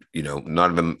 None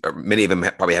of them, or many of them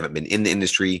probably haven't been in the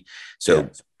industry. So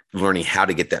learning how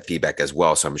to get that feedback as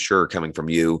well. So I'm sure coming from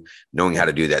you, knowing how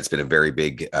to do that's been a very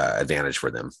big advantage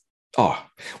for them. Oh,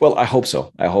 well, I hope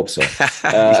so. I'm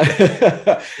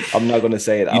not going to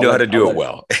say it. You know how to do it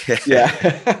well.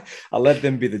 Yeah. I'll let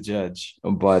them be the judge,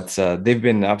 but they've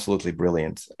been absolutely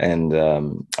brilliant. And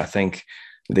I think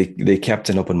they kept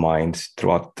an open mind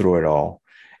through it all,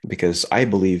 because I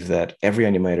believe that every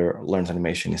animator learns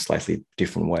animation in slightly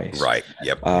different ways. Right.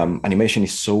 Yep. Animation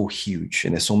is so huge,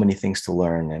 and there's so many things to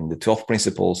learn. And the 12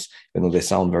 principles, they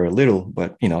sound very little,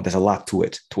 but there's a lot to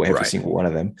it, to every single one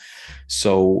of them.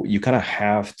 So you kind of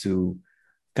have to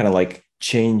like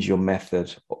change your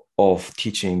method of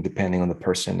teaching depending on the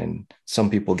person. And some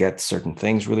people get certain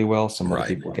things really well. Some other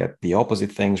people get the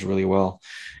opposite things really well.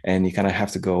 And you kind of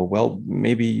have to go, well,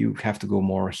 maybe you have to go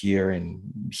more here, and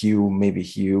maybe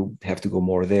Hugh have to go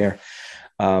more there.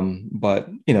 But,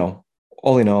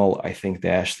 all in all, I think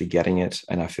they're actually getting it.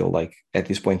 And I feel like at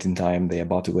this point in time, they're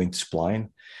about to go into spline.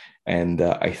 And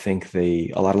I think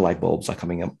a lot of light bulbs are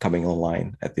coming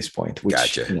online at this point,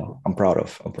 which I'm proud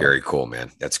of. Very cool,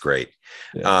 man. That's great.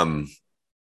 Yeah.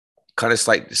 Kind of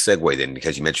slight segue then,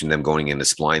 because you mentioned them going into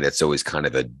spline. That's always kind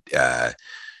of a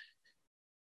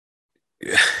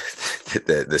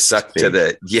the suck to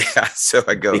the So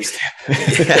I go.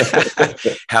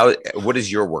 What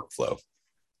is your workflow?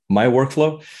 My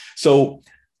workflow. So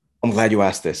I'm glad you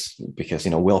asked this, because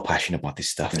we're all passionate about this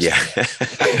stuff. Yeah.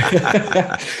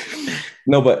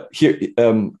 No, but here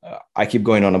I keep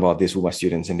going on about this with my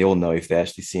students, and they all know if they're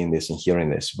actually seeing this and hearing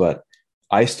this. But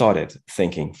I started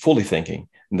fully thinking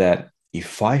that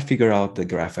if I figure out the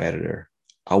graph editor,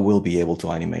 I will be able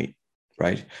to animate,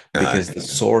 right? Because the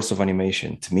source of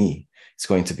animation to me is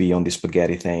going to be on this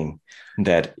spaghetti thing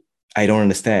that I don't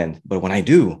understand, but when I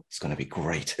do, it's going to be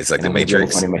great. It's like the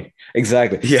Matrix.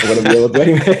 Exactly. Yeah. I'm going to be able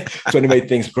to animate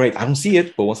things great. I don't see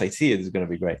it, but once I see it, it's going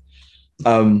to be great.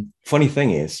 Funny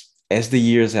thing is, as the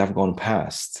years have gone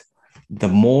past, the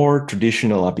more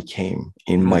traditional I became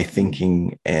in my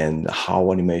thinking and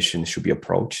how animation should be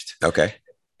approached. Okay.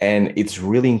 And it's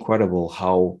really incredible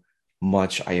how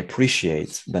much I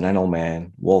appreciate the Nine Old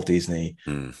Man, Walt Disney,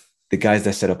 the guys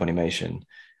that set up animation.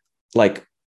 Like,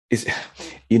 do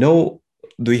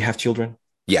you have children?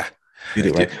 Yeah. You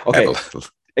do, right? Okay.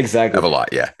 Exactly. I have a lot,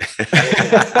 yeah.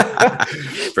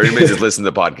 For anybody that's listening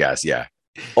to the podcast, yeah.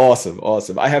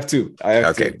 Awesome. I have two.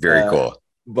 Okay, very cool.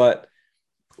 But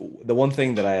the one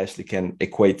thing that I actually can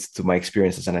equate to my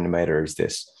experience as an animator is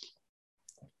this.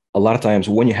 A lot of times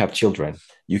when you have children,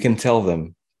 you can tell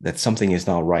them that something is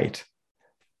not right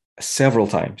several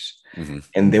times,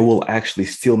 and they will actually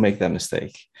still make that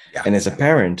mistake. Yeah. And as a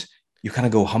parent, you kind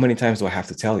of go, how many times do I have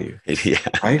to tell you? Yeah.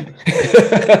 Right?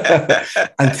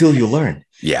 Until you learn.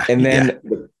 Yeah. And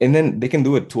then they can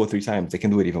do it 2 or 3 times. They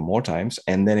can do it even more times.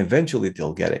 And then eventually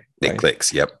they'll get it. Right? It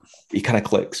clicks. Yep. It kind of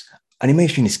clicks.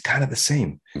 Animation is kind of the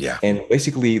same. Yeah. And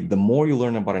basically, the more you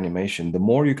learn about animation, the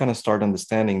more you kind of start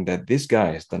understanding that these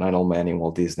guys, the Nine Old Man in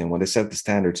Walt Disney, when they set the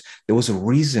standards, there was a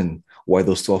reason why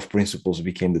those 12 principles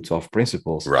became the 12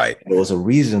 principles. Right. There was a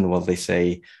reason why they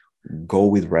say, go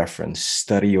with reference,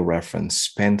 study your reference,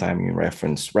 spend time in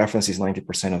reference. Reference is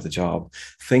 90% of the job.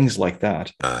 Things like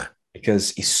that.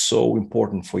 Because it's so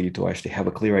important for you to actually have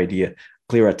a clear idea,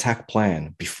 clear attack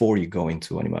plan before you go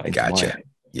into animation. Gotcha.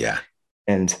 Yeah.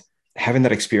 And having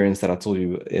that experience that I told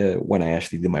you when I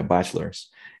actually did my bachelor's,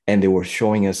 and they were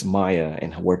showing us Maya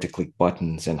and where to click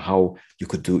buttons and how you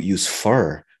could use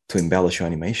fur to embellish your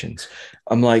animations.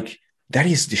 I'm like, that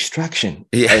is distraction.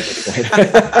 Yeah.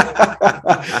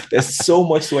 There's so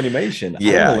much to animation.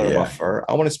 Yeah, I want to learn about fur.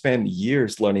 I want to spend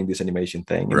years learning this animation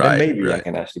thing. And then maybe I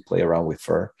can actually play around with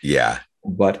fur. Yeah.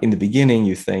 But in the beginning,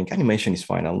 you think animation is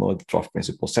fine. I'll know the 12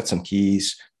 principles, set some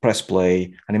keys, press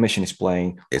play. Animation is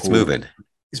playing. It's moving.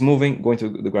 It's moving, going to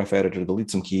the graph editor, delete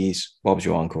some keys, Bob's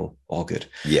your uncle, all good.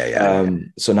 Yeah.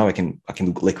 So now I can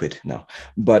do liquid now.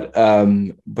 But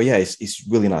yeah, it's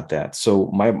really not that. So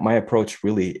my approach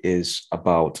really is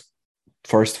about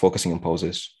first focusing on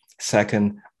poses.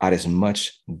 Second, add as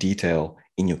much detail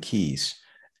in your keys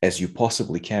as you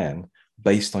possibly can,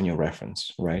 based on your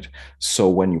reference, right? So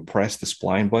when you press the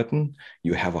spline button,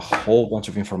 you have a whole bunch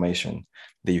of information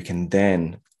that you can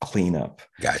then clean up.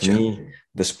 Gotcha. To me,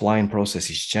 the spline process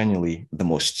is generally the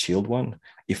most chilled one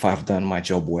if I've done my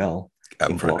job well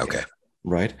in blocking. Okay.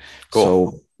 Right. Cool.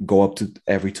 So go up to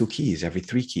every 2 keys, every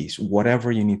 3 keys,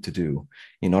 whatever you need to do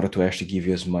in order to actually give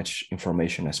you as much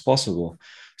information as possible.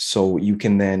 So you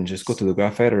can then just go to the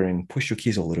graph editor and push your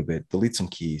keys a little bit, delete some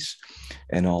keys,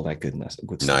 and all that good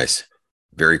stuff. Nice.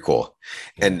 Very cool.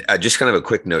 And just kind of a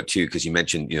quick note too, because you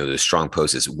mentioned, the strong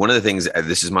poses. One of the things,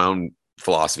 this is my own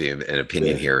philosophy and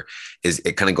opinion here, is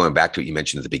it kind of going back to what you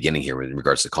mentioned at the beginning here in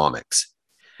regards to comics.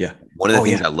 Yeah. One of the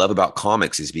things I love about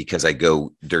comics is because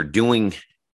they're doing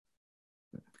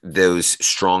those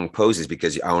strong poses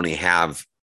because I only have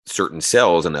certain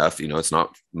cells enough, it's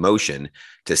not motion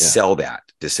to sell that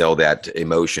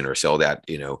emotion or sell that,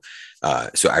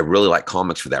 so I really like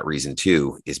comics for that reason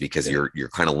too, is because you're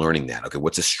kind of learning that. Okay,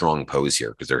 what's a strong pose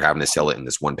here? Because they're having to sell it in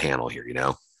this one panel here,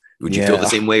 Would you feel the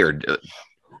same way or?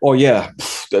 Oh yeah,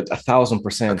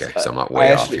 1,000%. Okay, so I'm not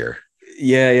way off here.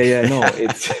 Yeah. No,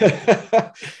 it's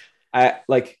I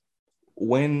like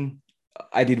when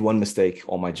I did one mistake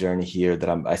on my journey here that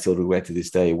I still regret to this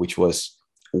day, which was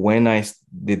when I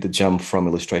did the jump from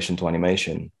illustration to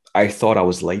animation. I thought I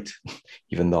was late,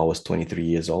 even though I was 23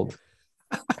 years old.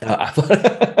 I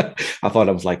thought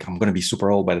I was like, I'm going to be super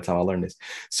old by the time I learn this.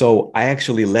 So I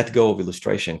actually let go of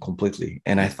illustration completely.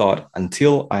 And I thought,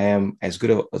 until I am as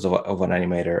good of an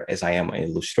animator as I am an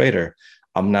illustrator,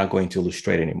 I'm not going to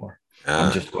illustrate anymore.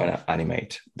 I'm just going to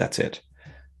animate. That's it.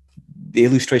 The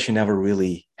illustration never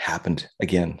really happened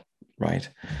again, right?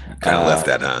 Kind of left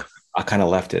that, huh? I kind of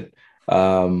left it.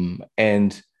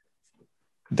 And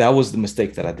that was the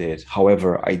mistake that I did.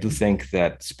 However, I do think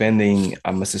that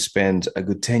I must have spent a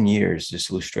good 10 years just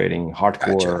illustrating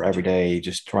hardcore every day,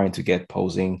 just trying to get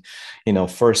posing,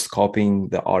 first copying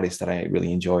the artists that I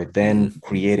really enjoyed, then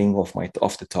creating off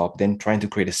the top, then trying to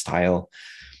create a style.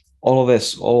 All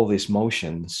of these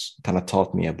motions kind of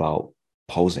taught me about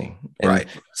posing. And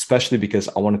especially because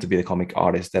I wanted to be the comic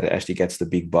artist that actually gets the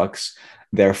big bucks.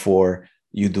 Therefore,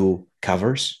 you do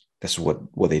covers. That's what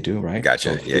they do, right?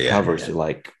 Gotcha. So the covers are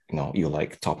like, you're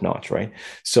like top notch, right?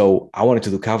 So I wanted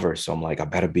to do covers. So I'm like, I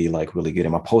better be like really good.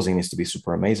 And my posing needs to be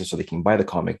super amazing so they can buy the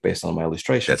comic based on my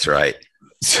illustration. That's right.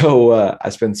 So I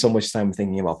spent so much time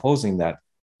thinking about posing that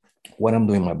when I'm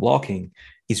doing my blocking,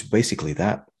 it's basically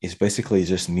that. It's basically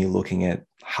just me looking at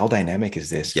how dynamic is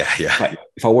this? Yeah.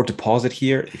 If I were to pause it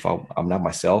here, if I'm not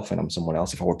myself and I'm someone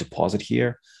else, if I were to pause it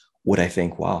here, would I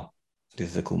think, wow,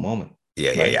 this is a cool moment?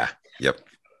 Yeah. Yep.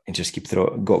 And just keep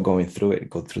going through it,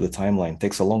 go through the timeline. It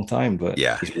takes a long time, but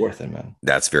it's worth it, man.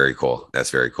 That's very cool.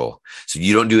 So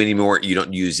you don't do any more, you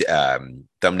don't use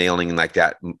thumbnailing like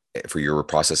that for your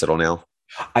process at all now?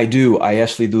 I do. I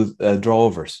actually do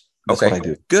drawovers. That's what I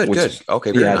do. Good.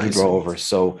 Okay. Very nice. I do drawovers.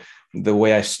 So the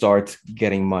way I start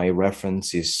getting my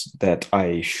reference is that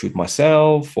I shoot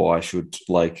myself, or I shoot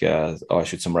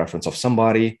some reference of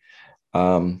somebody.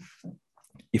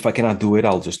 If I cannot do it,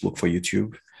 I'll just look for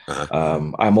YouTube.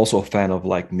 I'm also a fan of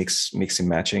like mixing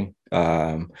matching,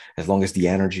 as long as the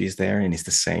energy is there and it's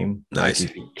the same. Nice.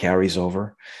 Like it carries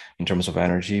over in terms of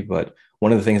energy. But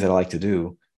one of the things that I like to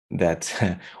do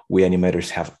that we animators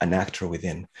have an actor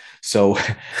within. So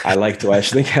I like to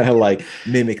actually kind of like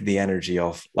mimic the energy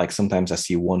of, like, sometimes I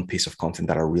see one piece of content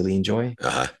that I really enjoy,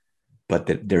 but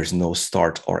there's no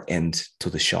start or end to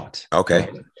the shot. Okay.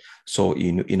 Right? So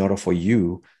in order for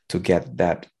you to get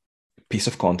that piece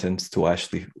of content to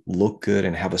actually look good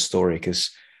and have a story,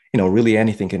 because really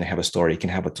anything can have a story. It can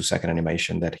have a 2-second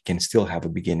animation that can still have a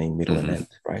beginning, middle, and end,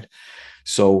 right?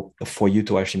 So for you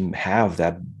to actually have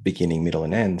that beginning, middle,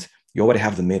 and end, you already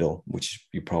have the middle, which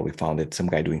you probably found it some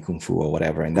guy doing kung fu or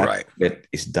whatever, and that bit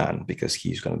is done because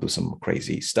he's going to do some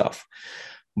crazy stuff.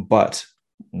 But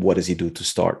what does he do to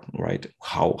start, right?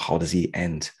 How does he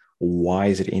end? Why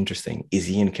is it interesting? Is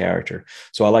he in character?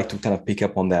 So I like to kind of pick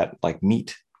up on that, like,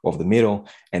 meat of the middle,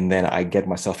 and then I get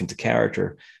myself into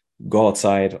character, go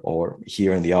outside or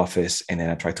here in the office, and then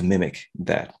I try to mimic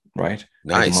that, right?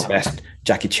 Nice. I do my best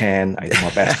Jackie Chan, I do my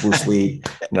best Bruce Lee,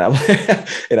 and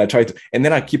I try to, and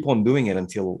then I keep on doing it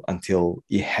until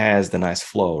it has the nice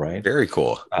flow, right? Very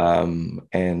cool. And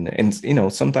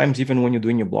sometimes even when you're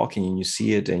doing your blocking and you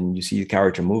see it and you see the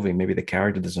character moving, maybe the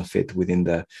character doesn't fit within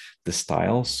the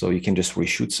style, so you can just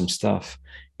reshoot some stuff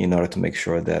in order to make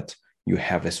sure that you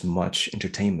have as much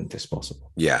entertainment as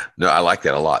possible. Yeah, no, I like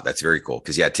that a lot. That's very cool.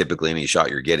 Because typically any shot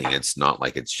you're getting, it's not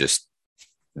like it's just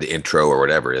the intro or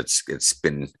whatever. It's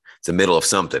the middle of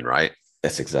something, right?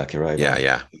 That's exactly right.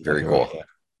 Yeah. Very cool. Right.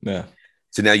 Yeah.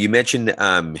 So now you mentioned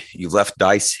you left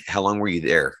DICE. How long were you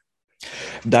there?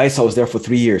 DICE, I was there for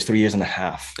 3 years and a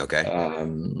half. Okay.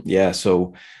 Yeah.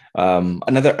 So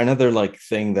another like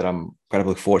thing that I'm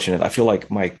incredibly fortunate. I feel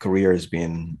like my career has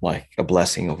been like a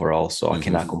blessing overall. So I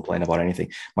cannot complain about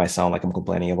anything. Might sound like I'm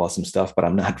complaining about some stuff, but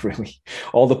I'm not really.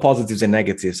 All the positives and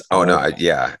negatives. Oh no,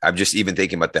 yeah. I'm just even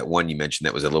thinking about that one you mentioned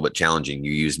that was a little bit challenging.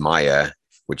 You used Maya,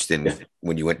 which then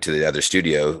when you went to the other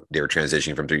studio, they were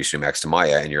transitioning from 3D Studio Max to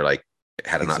Maya, and you're like,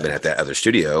 had I not been at that other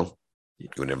studio, you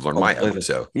wouldn't have learned Maya.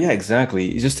 So yeah, exactly.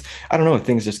 It's just, I don't know,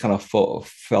 things just kind of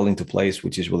fell into place,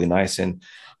 which is really nice. And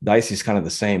DICE is kind of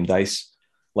the same. DICE,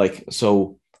 like,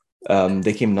 so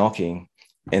they came knocking,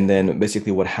 and then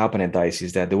basically what happened at DICE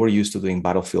is that they were used to doing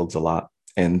battlefields a lot,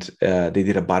 and they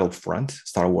did a Battlefront,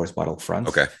 Star Wars Battlefront.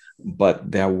 Okay.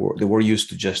 But they were used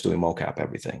to just doing mocap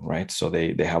everything, right? So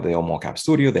they have their own mocap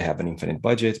studio. They have an infinite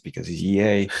budget because it's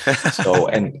EA. So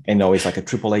and know it's like a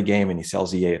AAA game, and he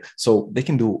sells EA, so they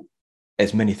can do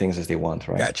as many things as they want,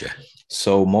 right? Gotcha.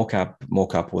 So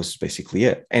mocap was basically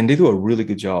it, and they do a really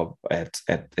good job at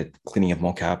cleaning up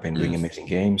mocap and doing amazing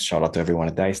games. Shout out to everyone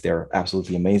at DICE; they're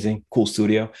absolutely amazing, cool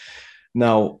studio.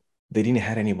 Now they didn't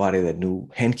have anybody that knew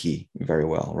Henki very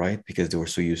well, right? Because they were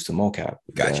so used to mocap.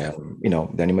 Gotcha. The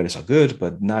animators are good,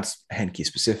 but not Henki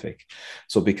specific.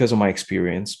 So because of my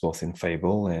experience, both in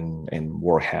Fable and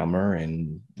Warhammer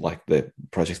and like the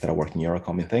projects that I work in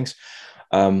Eurocom and things,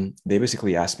 they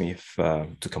basically asked me if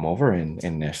to come over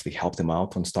and actually help them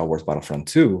out on Star Wars Battlefront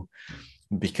 2,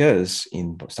 because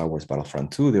in Star Wars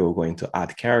Battlefront 2, they were going to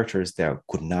add characters that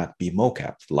could not be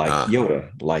mocapped, like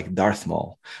Yoda, like Darth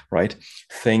Maul, right?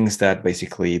 Things that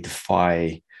basically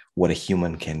defy what a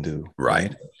human can do,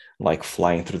 right? Like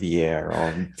flying through the air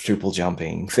or triple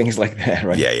jumping, things like that,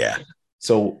 right? Yeah.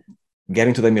 So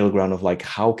getting to the middle ground of like,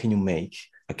 how can you make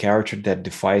a character that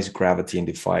defies gravity and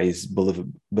defies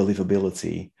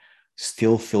believability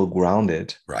still feel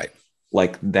grounded, right?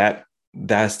 Like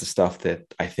that's the stuff that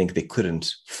I think they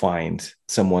couldn't find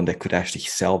someone that could actually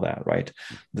sell that, right?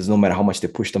 There's no matter how much they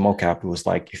push the mocap, it was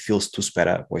like it feels too sped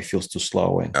up or it feels too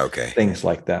slow and things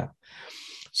like that.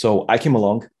 So I came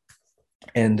along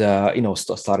and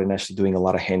started actually doing a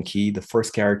lot of Henki. The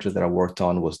first character that I worked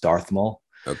on was Darth Maul.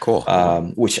 Oh, cool.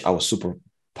 Which I was super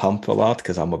pumped about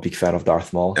because I'm a big fan of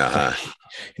Darth Maul.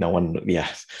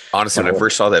 Honestly, when I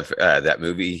first saw that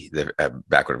movie,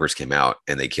 back when it first came out,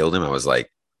 and they killed him, I was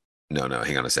like, no,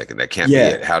 hang on a second, that can't be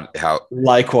it. How?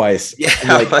 Likewise,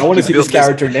 like I want to see this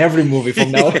character in every movie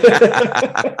from now on.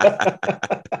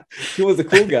 He was a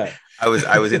cool guy. I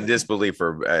was in disbelief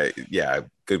for a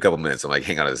good couple minutes. I'm like,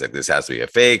 hang on a second, this has to be a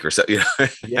fake or something.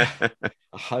 Yeah,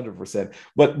 100%.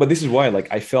 But this is why, like,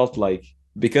 I felt like,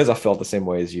 because I felt the same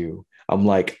way as you, I'm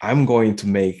like, I'm going to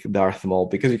make Darth Maul,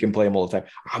 because you can play him all the time.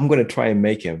 I'm going to try and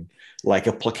make him like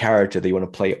a character that you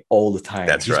want to play all the time.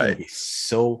 That's He's right. Be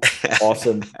so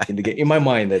awesome in the game, in my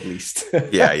mind at least.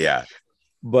 Yeah.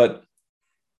 But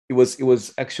it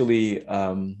was actually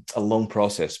a long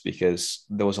process, because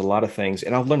there was a lot of things,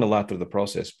 and I've learned a lot through the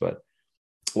process. But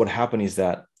what happened is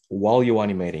that while you're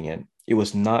animating it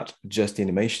was not just the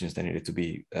animations that needed to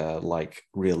be like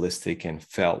realistic and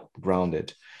felt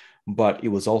grounded, but it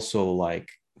was also like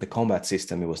the combat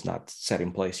system. It was not set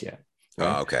in place yet.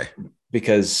 Right? Oh, okay.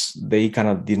 Because they kind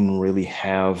of didn't really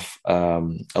have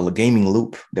a gaming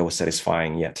loop that was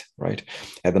satisfying yet, right?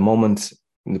 At the moment,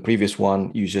 in the previous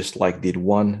one, you just like did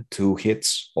 1-2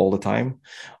 hits all the time,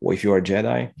 or if you're a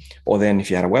Jedi, or then if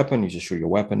you had a weapon, you just shoot your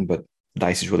weapon. But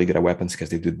DICE is really good at weapons because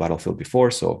they did Battlefield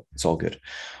before, so it's all good.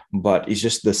 But it's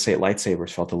just the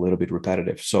lightsabers felt a little bit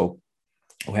repetitive, so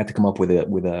we had to come up with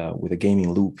a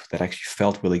gaming loop that actually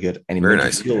felt really good, and it made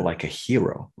you feel like a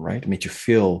hero, right? It made you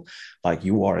feel like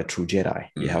you are a true Jedi.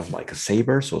 You have like a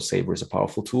saber, so saber is a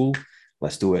powerful tool.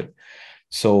 Let's do it.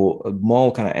 So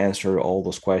Maul kind of answered all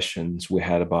those questions. We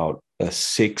had about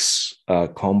 6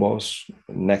 combos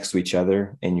next to each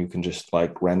other, and you can just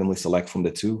like randomly select from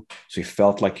the 2. So it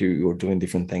felt like you were doing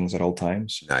different things at all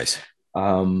times. Nice.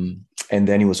 And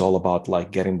then it was all about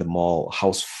like getting the Maul.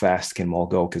 How fast can Maul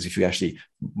go? Because if you actually,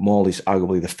 Maul is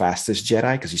arguably the fastest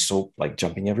Jedi because he's so like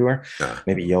jumping everywhere.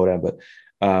 Maybe Yoda, but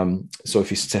so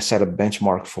if you set a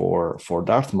benchmark for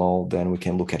Darth Maul, then we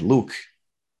can look at Luke.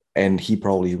 And he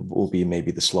probably will be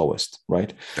maybe the slowest,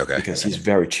 right? Okay. Because he's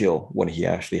very chill when he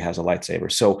actually has a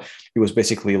lightsaber. So it was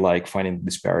basically like finding the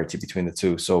disparity between the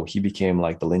two. So he became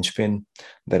like the linchpin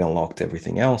that unlocked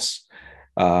everything else.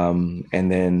 And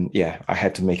then, I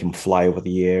had to make him fly over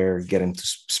the air, get him to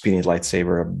spin his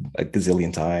lightsaber a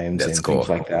gazillion times. That's and cool. Things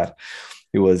like that.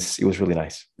 It was really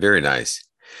nice. Very nice.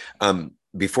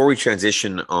 Before we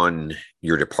transition on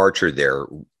your departure there,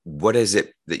 what is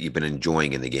it that you've been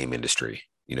enjoying in the game industry?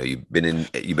 You've been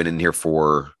in here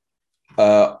for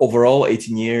overall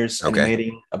 18 years, okay.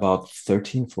 Animating about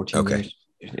 13, 14 okay. years.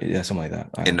 Yeah, something like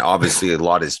that. And obviously a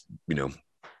lot is,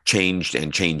 changed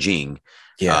and changing.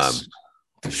 Yes.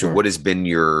 So sure. what has been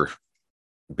your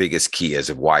biggest key as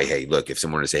of why, hey, look, if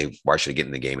someone were to say, why should I get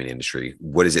in the gaming industry?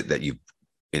 What is it that you've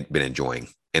been enjoying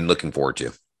and looking forward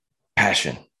to?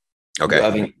 Passion. Okay. I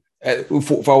mean,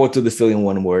 if I were to distill in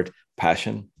one word,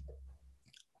 passion.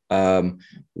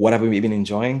 What have we been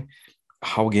enjoying?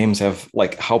 How games have,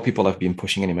 like, how people have been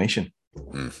pushing animation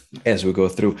as we go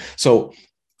through. So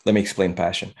let me explain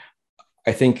passion.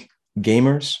 I think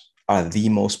gamers are the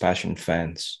most passionate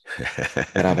fans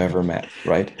that I've ever met,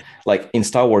 right? Like in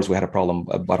Star Wars, we had a problem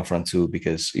at Battlefront 2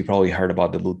 because you probably heard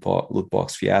about the loot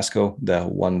box fiasco, the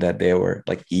one that they were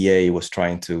like EA was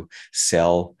trying to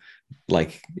sell,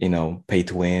 like, pay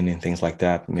to win and things like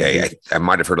that. Okay, I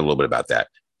might have heard a little bit about that.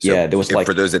 So yeah, there was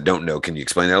for those that don't know, can you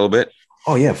explain that a little bit?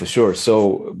 Oh yeah, for sure.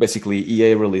 So basically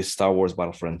EA released Star Wars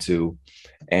Battlefront 2.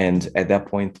 And at that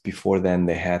point, before then,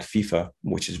 they had FIFA,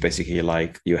 which is basically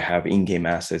like you have in-game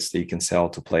assets that you can sell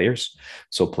to players.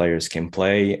 So players can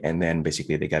play, and then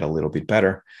basically they get a little bit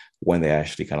better when they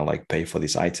actually kind of like pay for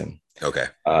this item. Okay.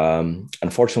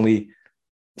 Unfortunately,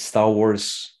 Star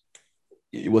Wars,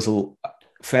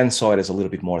 fans saw it as a little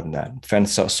bit more than that.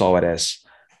 Fans saw it as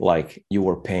like you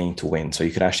were paying to win. So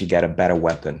you could actually get a better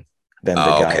weapon than the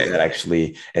guy that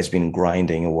actually has been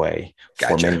grinding away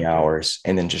for many hours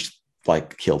and then just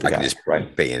like kill the guy,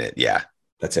 right? Pay in it. Yeah.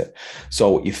 That's it.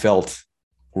 So it felt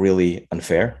really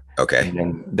unfair. Okay. And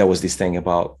then there was this thing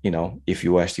about, if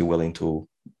you were actually willing to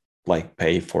like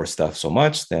pay for stuff so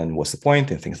much, then what's the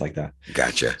point and things like that.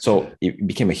 Gotcha. So it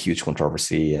became a huge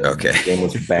controversy. And the game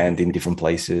was banned in different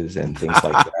places and things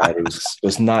like that. It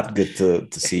was not good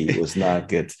to see. It was not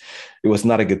good. It was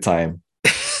not a good time.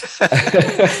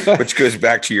 Which goes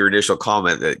back to your initial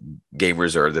comment that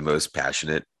gamers are the most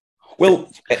passionate.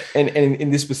 Well, and in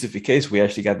this specific case, we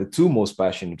actually got the two most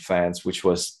passionate fans, which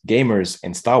was gamers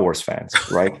and Star Wars fans,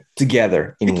 right?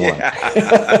 Together in one.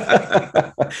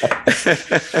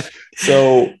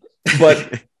 So,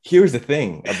 but here's the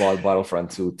thing about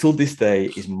Battlefront 2. Till this day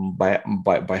is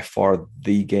by far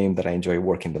the game that I enjoy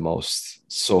working the most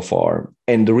so far.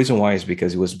 And the reason why is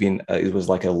because it was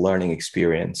like a learning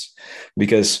experience.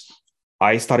 Because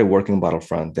I started working on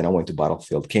Battlefront, then I went to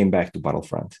Battlefield, came back to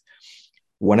Battlefront.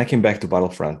 When I came back to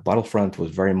Battlefront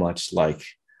was very much like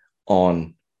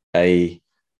on a,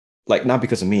 like, not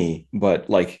because of me, but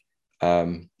like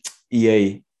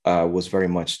EA was very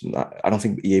much not, I don't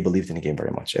think EA believed in the game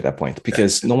very much at that point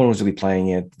because no one was really playing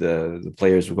it. The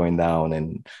players were going down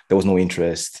and there was no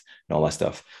interest and all that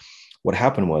stuff. What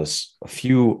happened was a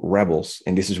few rebels,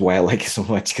 and this is why I like it so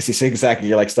much because it's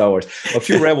exactly like Star Wars. A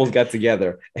few rebels got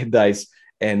together and dice.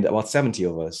 And about 70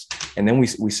 of us. And then we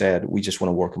said, we just want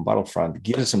to work on Battlefront.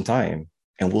 Give us some time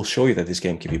and we'll show you that this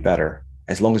game can be better.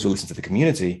 As long as we listen to the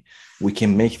community, we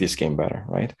can make this game better,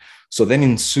 right? So then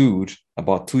ensued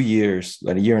about 2 years,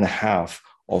 like a year and a half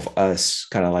of us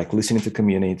kind of like listening to the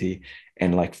community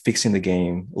and like fixing the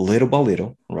game little by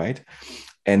little, right?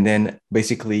 And then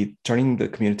basically turning the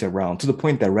community around to the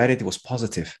point that Reddit was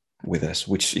positive with us,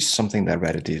 which is something that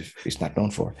Reddit is not known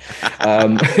for.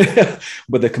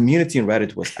 But the community in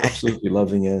Reddit was absolutely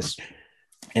loving us.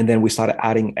 And then we started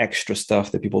adding extra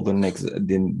stuff that people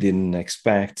didn't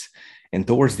expect. And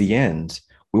towards the end,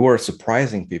 we were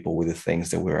surprising people with the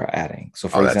things that we were adding. So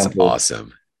for example, that's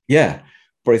awesome. Yeah.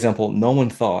 For example, no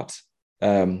one thought,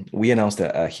 we announced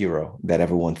a hero that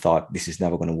everyone thought this is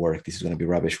never going to work. This is going to be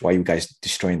rubbish. Why are you guys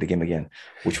destroying the game again?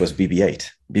 Which was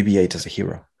BB-8. BB-8 as a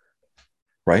hero.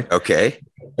 Right. Okay.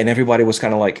 And everybody was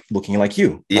kind of like looking like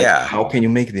you. Like, yeah. How can you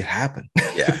make this happen?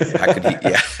 Yeah. How could he?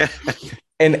 Yeah.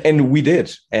 and we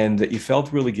did. And it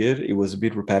felt really good. It was a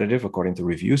bit repetitive according to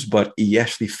reviews, but he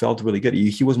actually felt really good.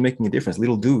 He was making a difference.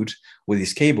 Little dude with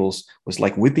his cables was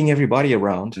like whipping everybody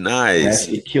around. Nice.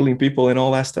 Killing people and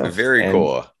all that stuff. Very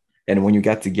cool. And when you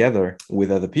got together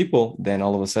with other people, then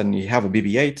all of a sudden you have a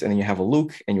BB-8 and then you have a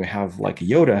Luke and you have like a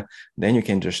Yoda, then you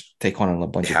can just take on a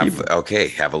bunch of people. Okay,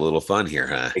 have a little fun here,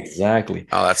 huh? Exactly.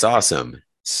 Oh, that's awesome.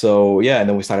 So, yeah, and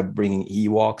then we started bringing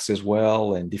Ewoks as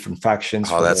well and different factions.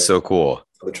 Oh, that's so cool.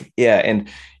 Yeah, and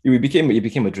it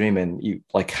became a dream, and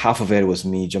like half of it was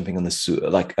me jumping on the suit,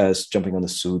 like us jumping on the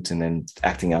suit and then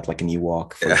acting out like an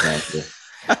Ewok, for example.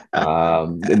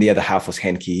 And the other half was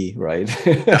Henki, right?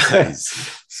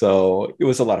 Nice. So it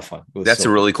was a lot of fun. That's a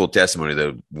really cool testimony,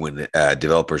 though, when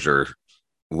developers are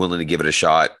willing to give it a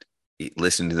shot,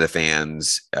 listen to the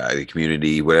fans, the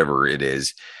community, whatever it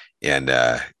is, and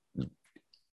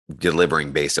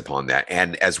delivering based upon that,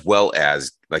 and as well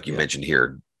as, like you mentioned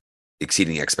here,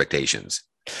 exceeding expectations.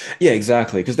 Yeah,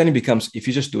 exactly. Because then it becomes, if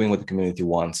you're just doing what the community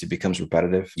wants, it becomes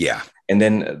repetitive. Yeah. And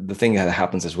then the thing that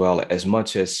happens as well, as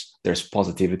much as there's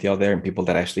positivity out there and people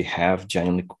that actually have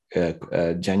genuine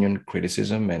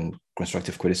criticism and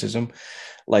constructive criticism,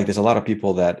 like there's a lot of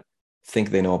people that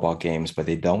think they know about games, but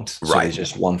they don't. So they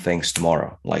just want things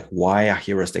tomorrow. Like, why are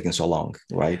heroes taking so long?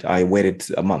 Right? I waited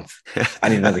a month. I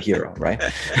need another hero. Right?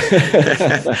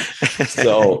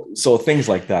 so things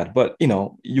like that. But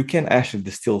you can actually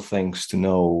distill things to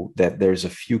know that there's a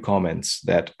few comments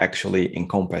that actually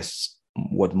encompass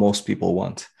what most people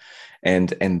want.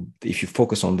 And if you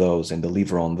focus on those and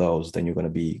deliver on those, then you're going to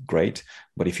be great.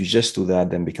 But if you just do that,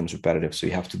 then it becomes repetitive. So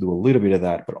you have to do a little bit of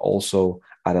that, but also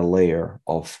add a layer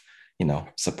of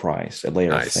surprise, a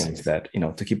layer of things that,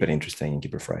 to keep it interesting and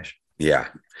keep it fresh. Yeah.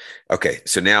 Okay.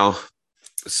 So now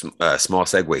a small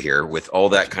segue here with all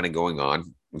that kind of going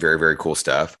on. Very, very cool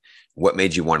stuff. What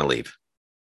made you want to leave?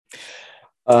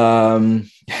 You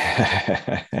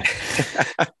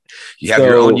have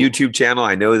your own YouTube channel.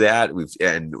 I know that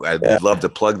and I'd love to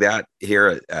plug that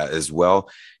here as well.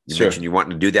 You mentioned you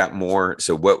wanting to do that more.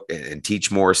 So and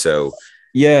teach more. So,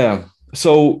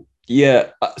 So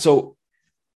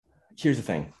here's the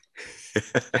thing.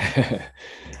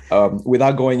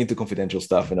 Without going into confidential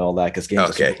stuff and all that, because games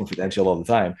are super confidential all the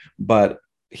time. But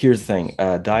here's the thing.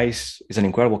 DICE is an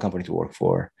incredible company to work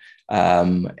for.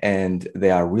 And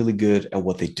they are really good at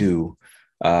what they do.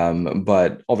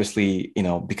 But obviously,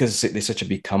 because they're such a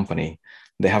big company,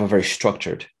 they have a very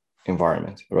structured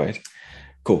environment, right?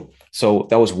 Cool. So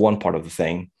that was one part of the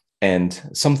thing. And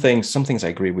some things I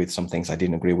agree with, some things I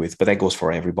didn't agree with, but that goes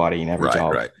for everybody in every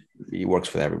job. Right. It works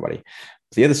for everybody.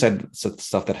 The other side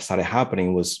stuff that started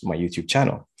happening was my YouTube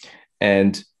channel.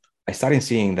 And I started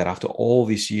seeing that after all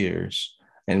these years,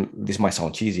 and this might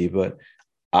sound cheesy, but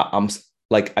I'm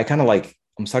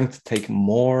starting to take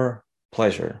more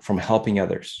pleasure from helping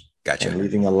others and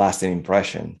leaving a lasting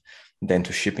impression than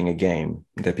to shipping a game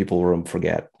that people will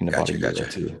forget in about a year or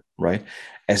two, right?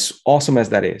 As awesome as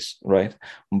that is, right?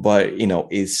 But,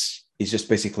 it's just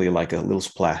basically like a little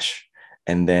splash,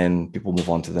 and then people move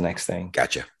on to the next thing.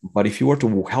 But if you were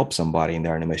to help somebody in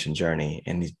their animation journey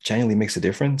and it genuinely makes a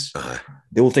difference,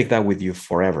 they will take that with you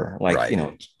forever. Like,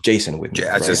 Jason with me.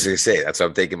 I was just going to say, that's what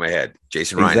I'm thinking in my head.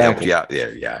 Jason Ryan helped you out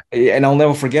there. Yeah. And I'll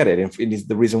never forget it. And it is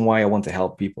the reason why I want to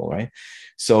help people, right?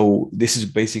 So this is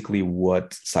basically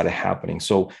what started happening.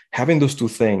 So having those two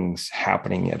things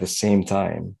happening at the same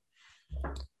time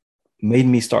made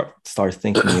me start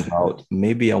thinking about,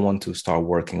 maybe I want to start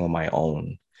working on my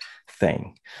own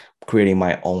thing, creating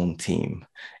my own team,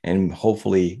 and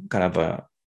hopefully kind of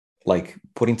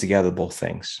putting together both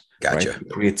things. Right? The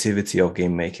creativity of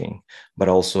game making, but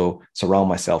also surround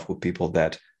myself with people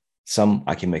that some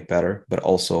I can make better, but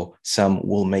also some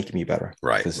will make me better.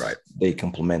 Right. They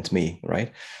complement me.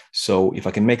 Right. So if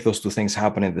I can make those two things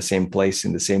happen at the same place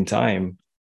in the same time,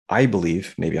 I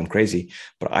believe, maybe I'm crazy,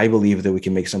 but I believe that we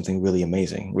can make something really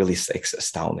amazing, really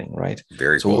astounding. Right.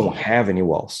 Very cool. So we don't have any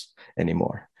walls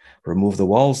anymore. Remove the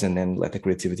walls and then let the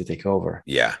creativity take over.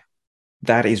 Yeah.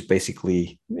 That is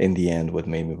basically, in the end, what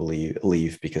made me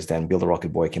leave, because then Build a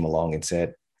Rocket Boy came along and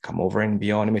said, come over and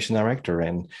be our animation director.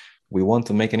 And we want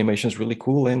to make animations really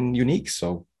cool and unique.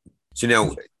 So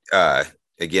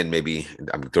again, maybe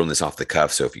I'm throwing this off the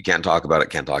cuff. So if you can't talk about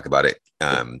it,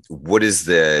 what is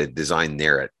the design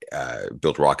there at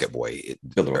Build Rocket Boy?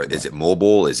 Is it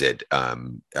mobile? Is it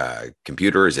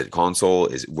computer? Is it console?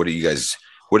 What is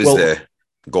the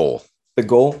goal? The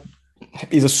goal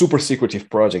is a super secretive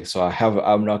project, so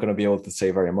I'm not going to be able to say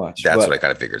very much. That's what I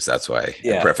kind of figured. So that's why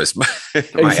I prefaced my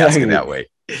asking that way.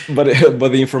 But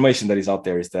the information that is out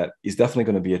there is that it's definitely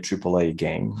going to be a AAA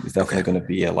game. It's definitely going to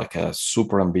be a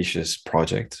super ambitious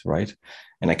project, right?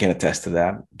 And I can attest to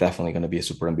that. Definitely going to be a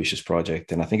super ambitious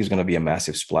project, and I think it's going to be a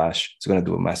massive splash. It's going to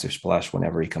do a massive splash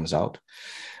whenever it comes out.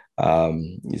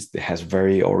 It has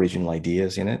very original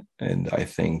ideas in it, and I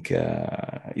think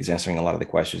he's answering a lot of the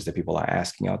questions that people are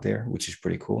asking out there, which is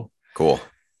pretty cool.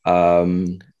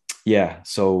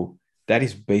 So that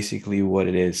is basically what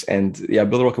it is. And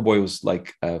Build a Rocket Boy was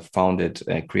founded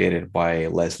and created by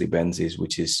Leslie Benzies,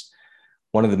 which is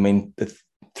one of the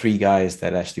three guys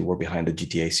that actually were behind the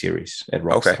GTA series at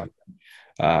Rockstar.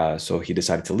 So he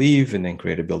decided to leave and then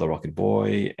created Build a Rocket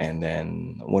Boy. And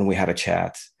then when we had a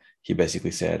chat, he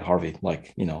basically said, Harvey,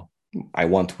 I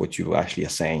want what you actually are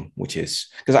saying, which is,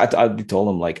 because I told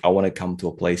him, I want to come to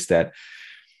a place that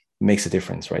makes a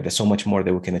difference, right? There's so much more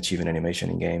that we can achieve in animation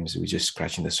in games. We're just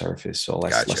scratching the surface. So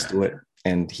let's do it.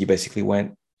 And he basically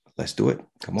went, let's do it.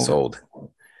 Come on. Sold.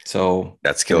 So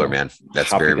that's killer, man. That's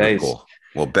very, very cool.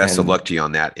 Well, best of luck to you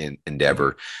on that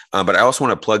endeavor. But I also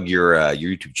want to plug your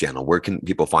YouTube channel. Where can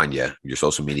people find you? Your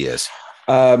social medias?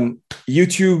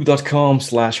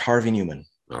 YouTube.com/Harvey Newman.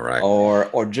 All right.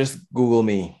 Or just Google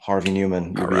me, Harvey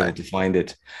Newman. You'll be able to find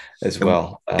it as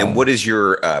well. And what is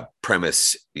your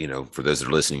premise, for those that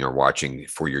are listening or watching,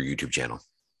 for your YouTube channel?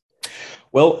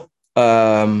 Well,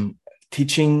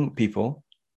 teaching people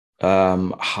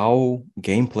how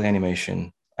gameplay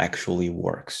animation actually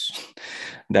works.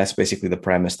 That's basically the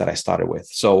premise that I started with.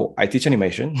 So I teach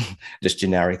animation just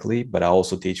generically, but I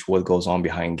also teach what goes on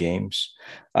behind games.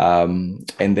 And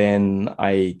then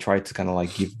I try to kind of like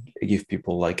give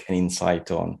people like an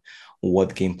insight on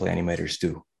what gameplay animators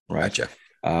do, right? Gotcha.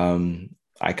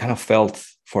 I kind of felt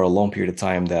for a long period of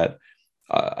time that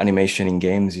animation in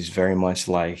games is very much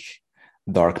like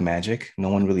dark magic. No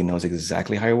one really knows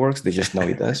exactly how it works. They just know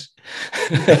it does.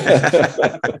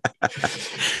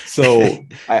 So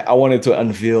I wanted to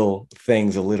unveil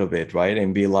things a little bit, right?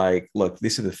 And be like, look,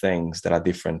 these are the things that are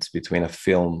different between a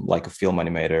film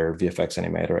animator, VFX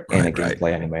animator, and a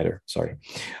gameplay animator. Sorry.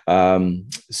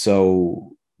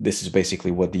 So this is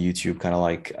basically what the YouTube kind of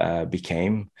like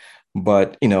became.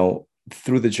 But,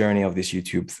 through the journey of this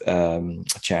YouTube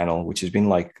channel, which has been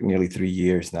like nearly 3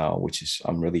 years now, which is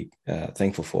I'm really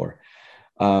thankful for.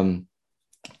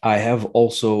 I have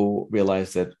also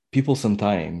realized that people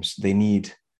sometimes they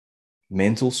need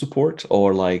mental support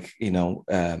or like,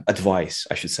 advice,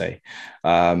 I should say,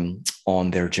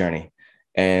 on their journey.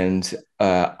 And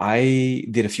I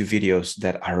did a few videos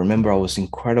that I remember I was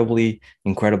incredibly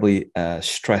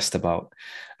stressed about,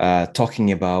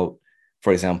 talking about,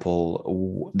 for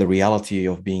example, the reality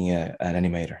of being an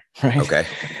animator, right? Okay.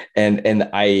 And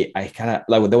I kind of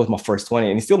like, that was my first 20,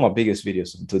 and it's still my biggest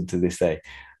videos to this day.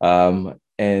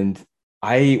 And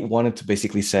I wanted to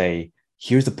basically say,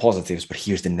 here's the positives, but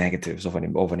here's the negatives of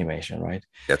animation, right?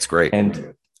 That's great.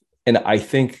 And I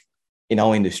think in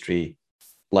our industry,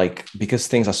 like, because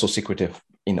things are so secretive,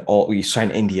 we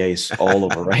sign NDAs all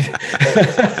over, right?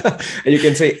 And you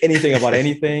can say anything about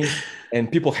anything, and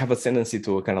people have a tendency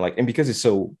to kind of like, and because it's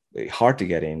so hard to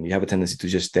get in, you have a tendency to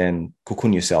just then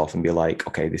cocoon yourself and be like,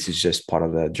 okay, this is just part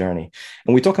of the journey.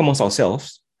 And we talk amongst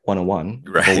ourselves one-on-one,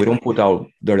 right, but we don't put our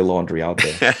dirty laundry out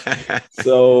there.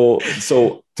 So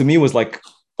to me, it was like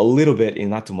a little bit, and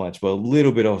not too much, but a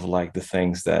little bit of like the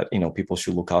things that, people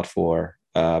should look out for,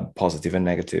 positive and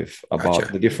negative,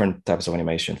 about the different types of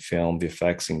animation, film,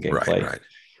 VFX, and gameplay. Right.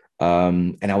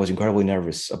 And I was incredibly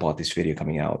nervous about this video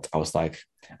coming out. I was like,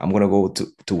 I'm going to go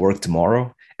to work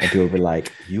tomorrow, and people will be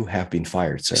like, you have been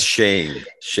fired, sir. Shame.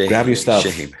 Grab your stuff.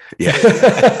 Shame.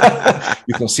 Yeah.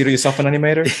 You consider yourself an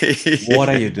animator? What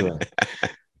are you doing?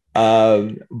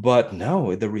 But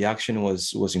no, the reaction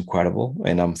was incredible.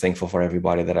 And I'm thankful for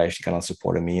everybody that actually kind of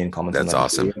supported me and commented. That's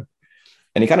awesome. Video.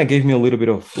 And it kind of gave me a little bit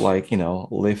of like,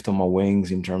 lift on my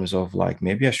wings in terms of like,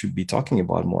 maybe I should be talking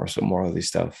about more of this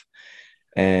stuff.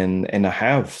 And I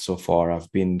have so far. I've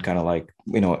been kind of like,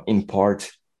 in part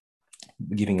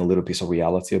giving a little piece of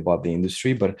reality about the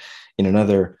industry, but in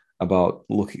another about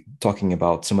talking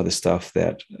about some of the stuff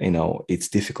that, it's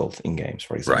difficult in games,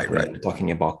 for example, right.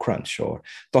 Talking about crunch, or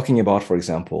talking about, for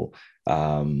example,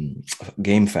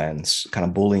 game fans kind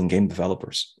of bullying game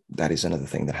developers. That is another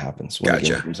thing that happens when the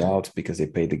game comes out, because they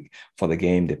pay for the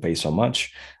game, they pay so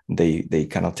much, they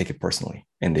kind of take it personally,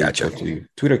 and they go to your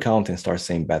Twitter account and start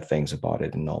saying bad things about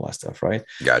it and all that stuff, right?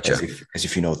 As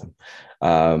if you know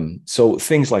them. So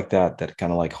things like that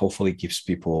kind of like hopefully gives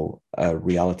people a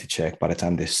reality check. By the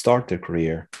time they start their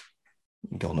career,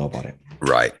 they'll know about it.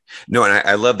 Right. No, and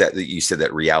I love that you said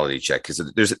that reality check, because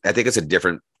I think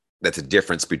that's a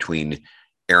difference between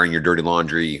airing your dirty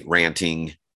laundry,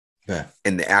 ranting,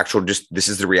 and the actual, this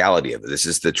is the reality of it. This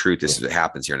is the truth. This is what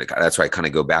happens here. And that's why I kind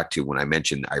of go back to when I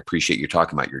mentioned, I appreciate you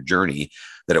talking about your journey,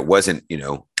 that it wasn't,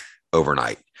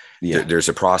 overnight. Yeah. There's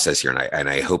a process here. And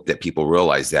I hope that people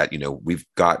realize that, we've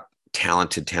got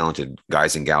talented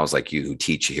guys and gals like you who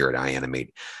teach here at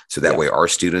iAnimate. So that way our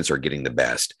students are getting the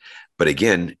best. But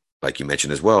again, like you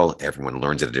mentioned as well, everyone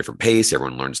learns at a different pace.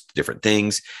 Everyone learns different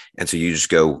things. And so you just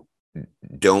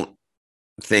don't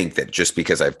think that just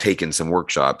because I've taken some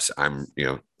workshops, I'm,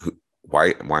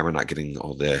 why am I not getting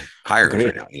all the hirings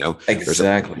right now?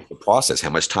 Exactly. There's a process.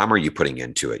 How much time are you putting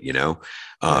into it?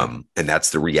 And that's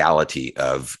the reality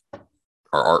of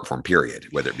our art form, period,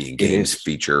 whether it be in games,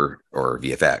 feature, or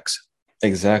VFX.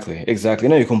 Exactly.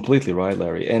 No, you're completely right,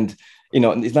 Larry. And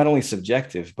it's not only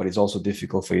subjective, but it's also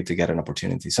difficult for you to get an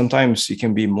opportunity. Sometimes you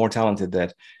can be more talented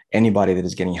than anybody that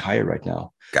is getting hired right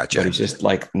now. Gotcha. But it's just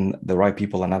like the right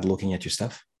people are not looking at your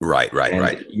stuff. Right.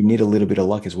 You need a little bit of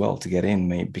luck as well to get in,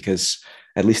 maybe, because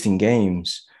at least in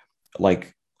games,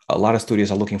 like a lot of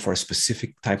studios are looking for a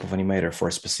specific type of animator for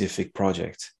a specific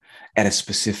project at a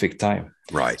specific time.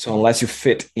 Right. So unless you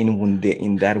fit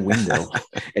in that window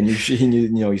and you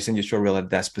send your short reel at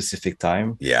that specific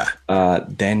time,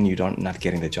 then you don't not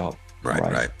getting the job.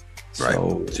 Right. So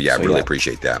I really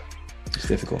appreciate that. It's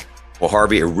difficult. Well,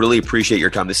 Harvey, I really appreciate your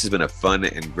time. This has been a fun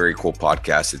and very cool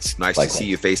podcast. It's nice to see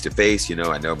you face to face. I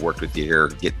know I've worked with you here,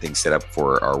 getting things set up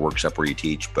for our workshop where you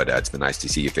teach, but it's been nice to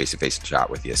see you face to face and chat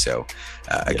with you. So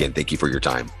again, thank you for your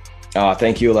time.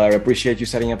 Thank you, Larry. I appreciate you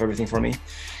setting up everything for me,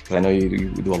 because I know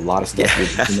you do a lot of stuff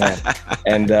with that.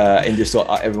 And just so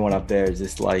everyone out there is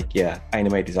just like,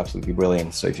 iAnimate is absolutely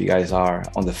brilliant. So if you guys are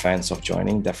on the fence of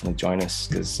joining, definitely join us,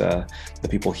 because the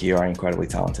people here are incredibly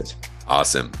talented.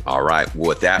 Awesome. All right. Well,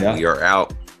 with that, we are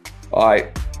out. All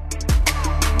right.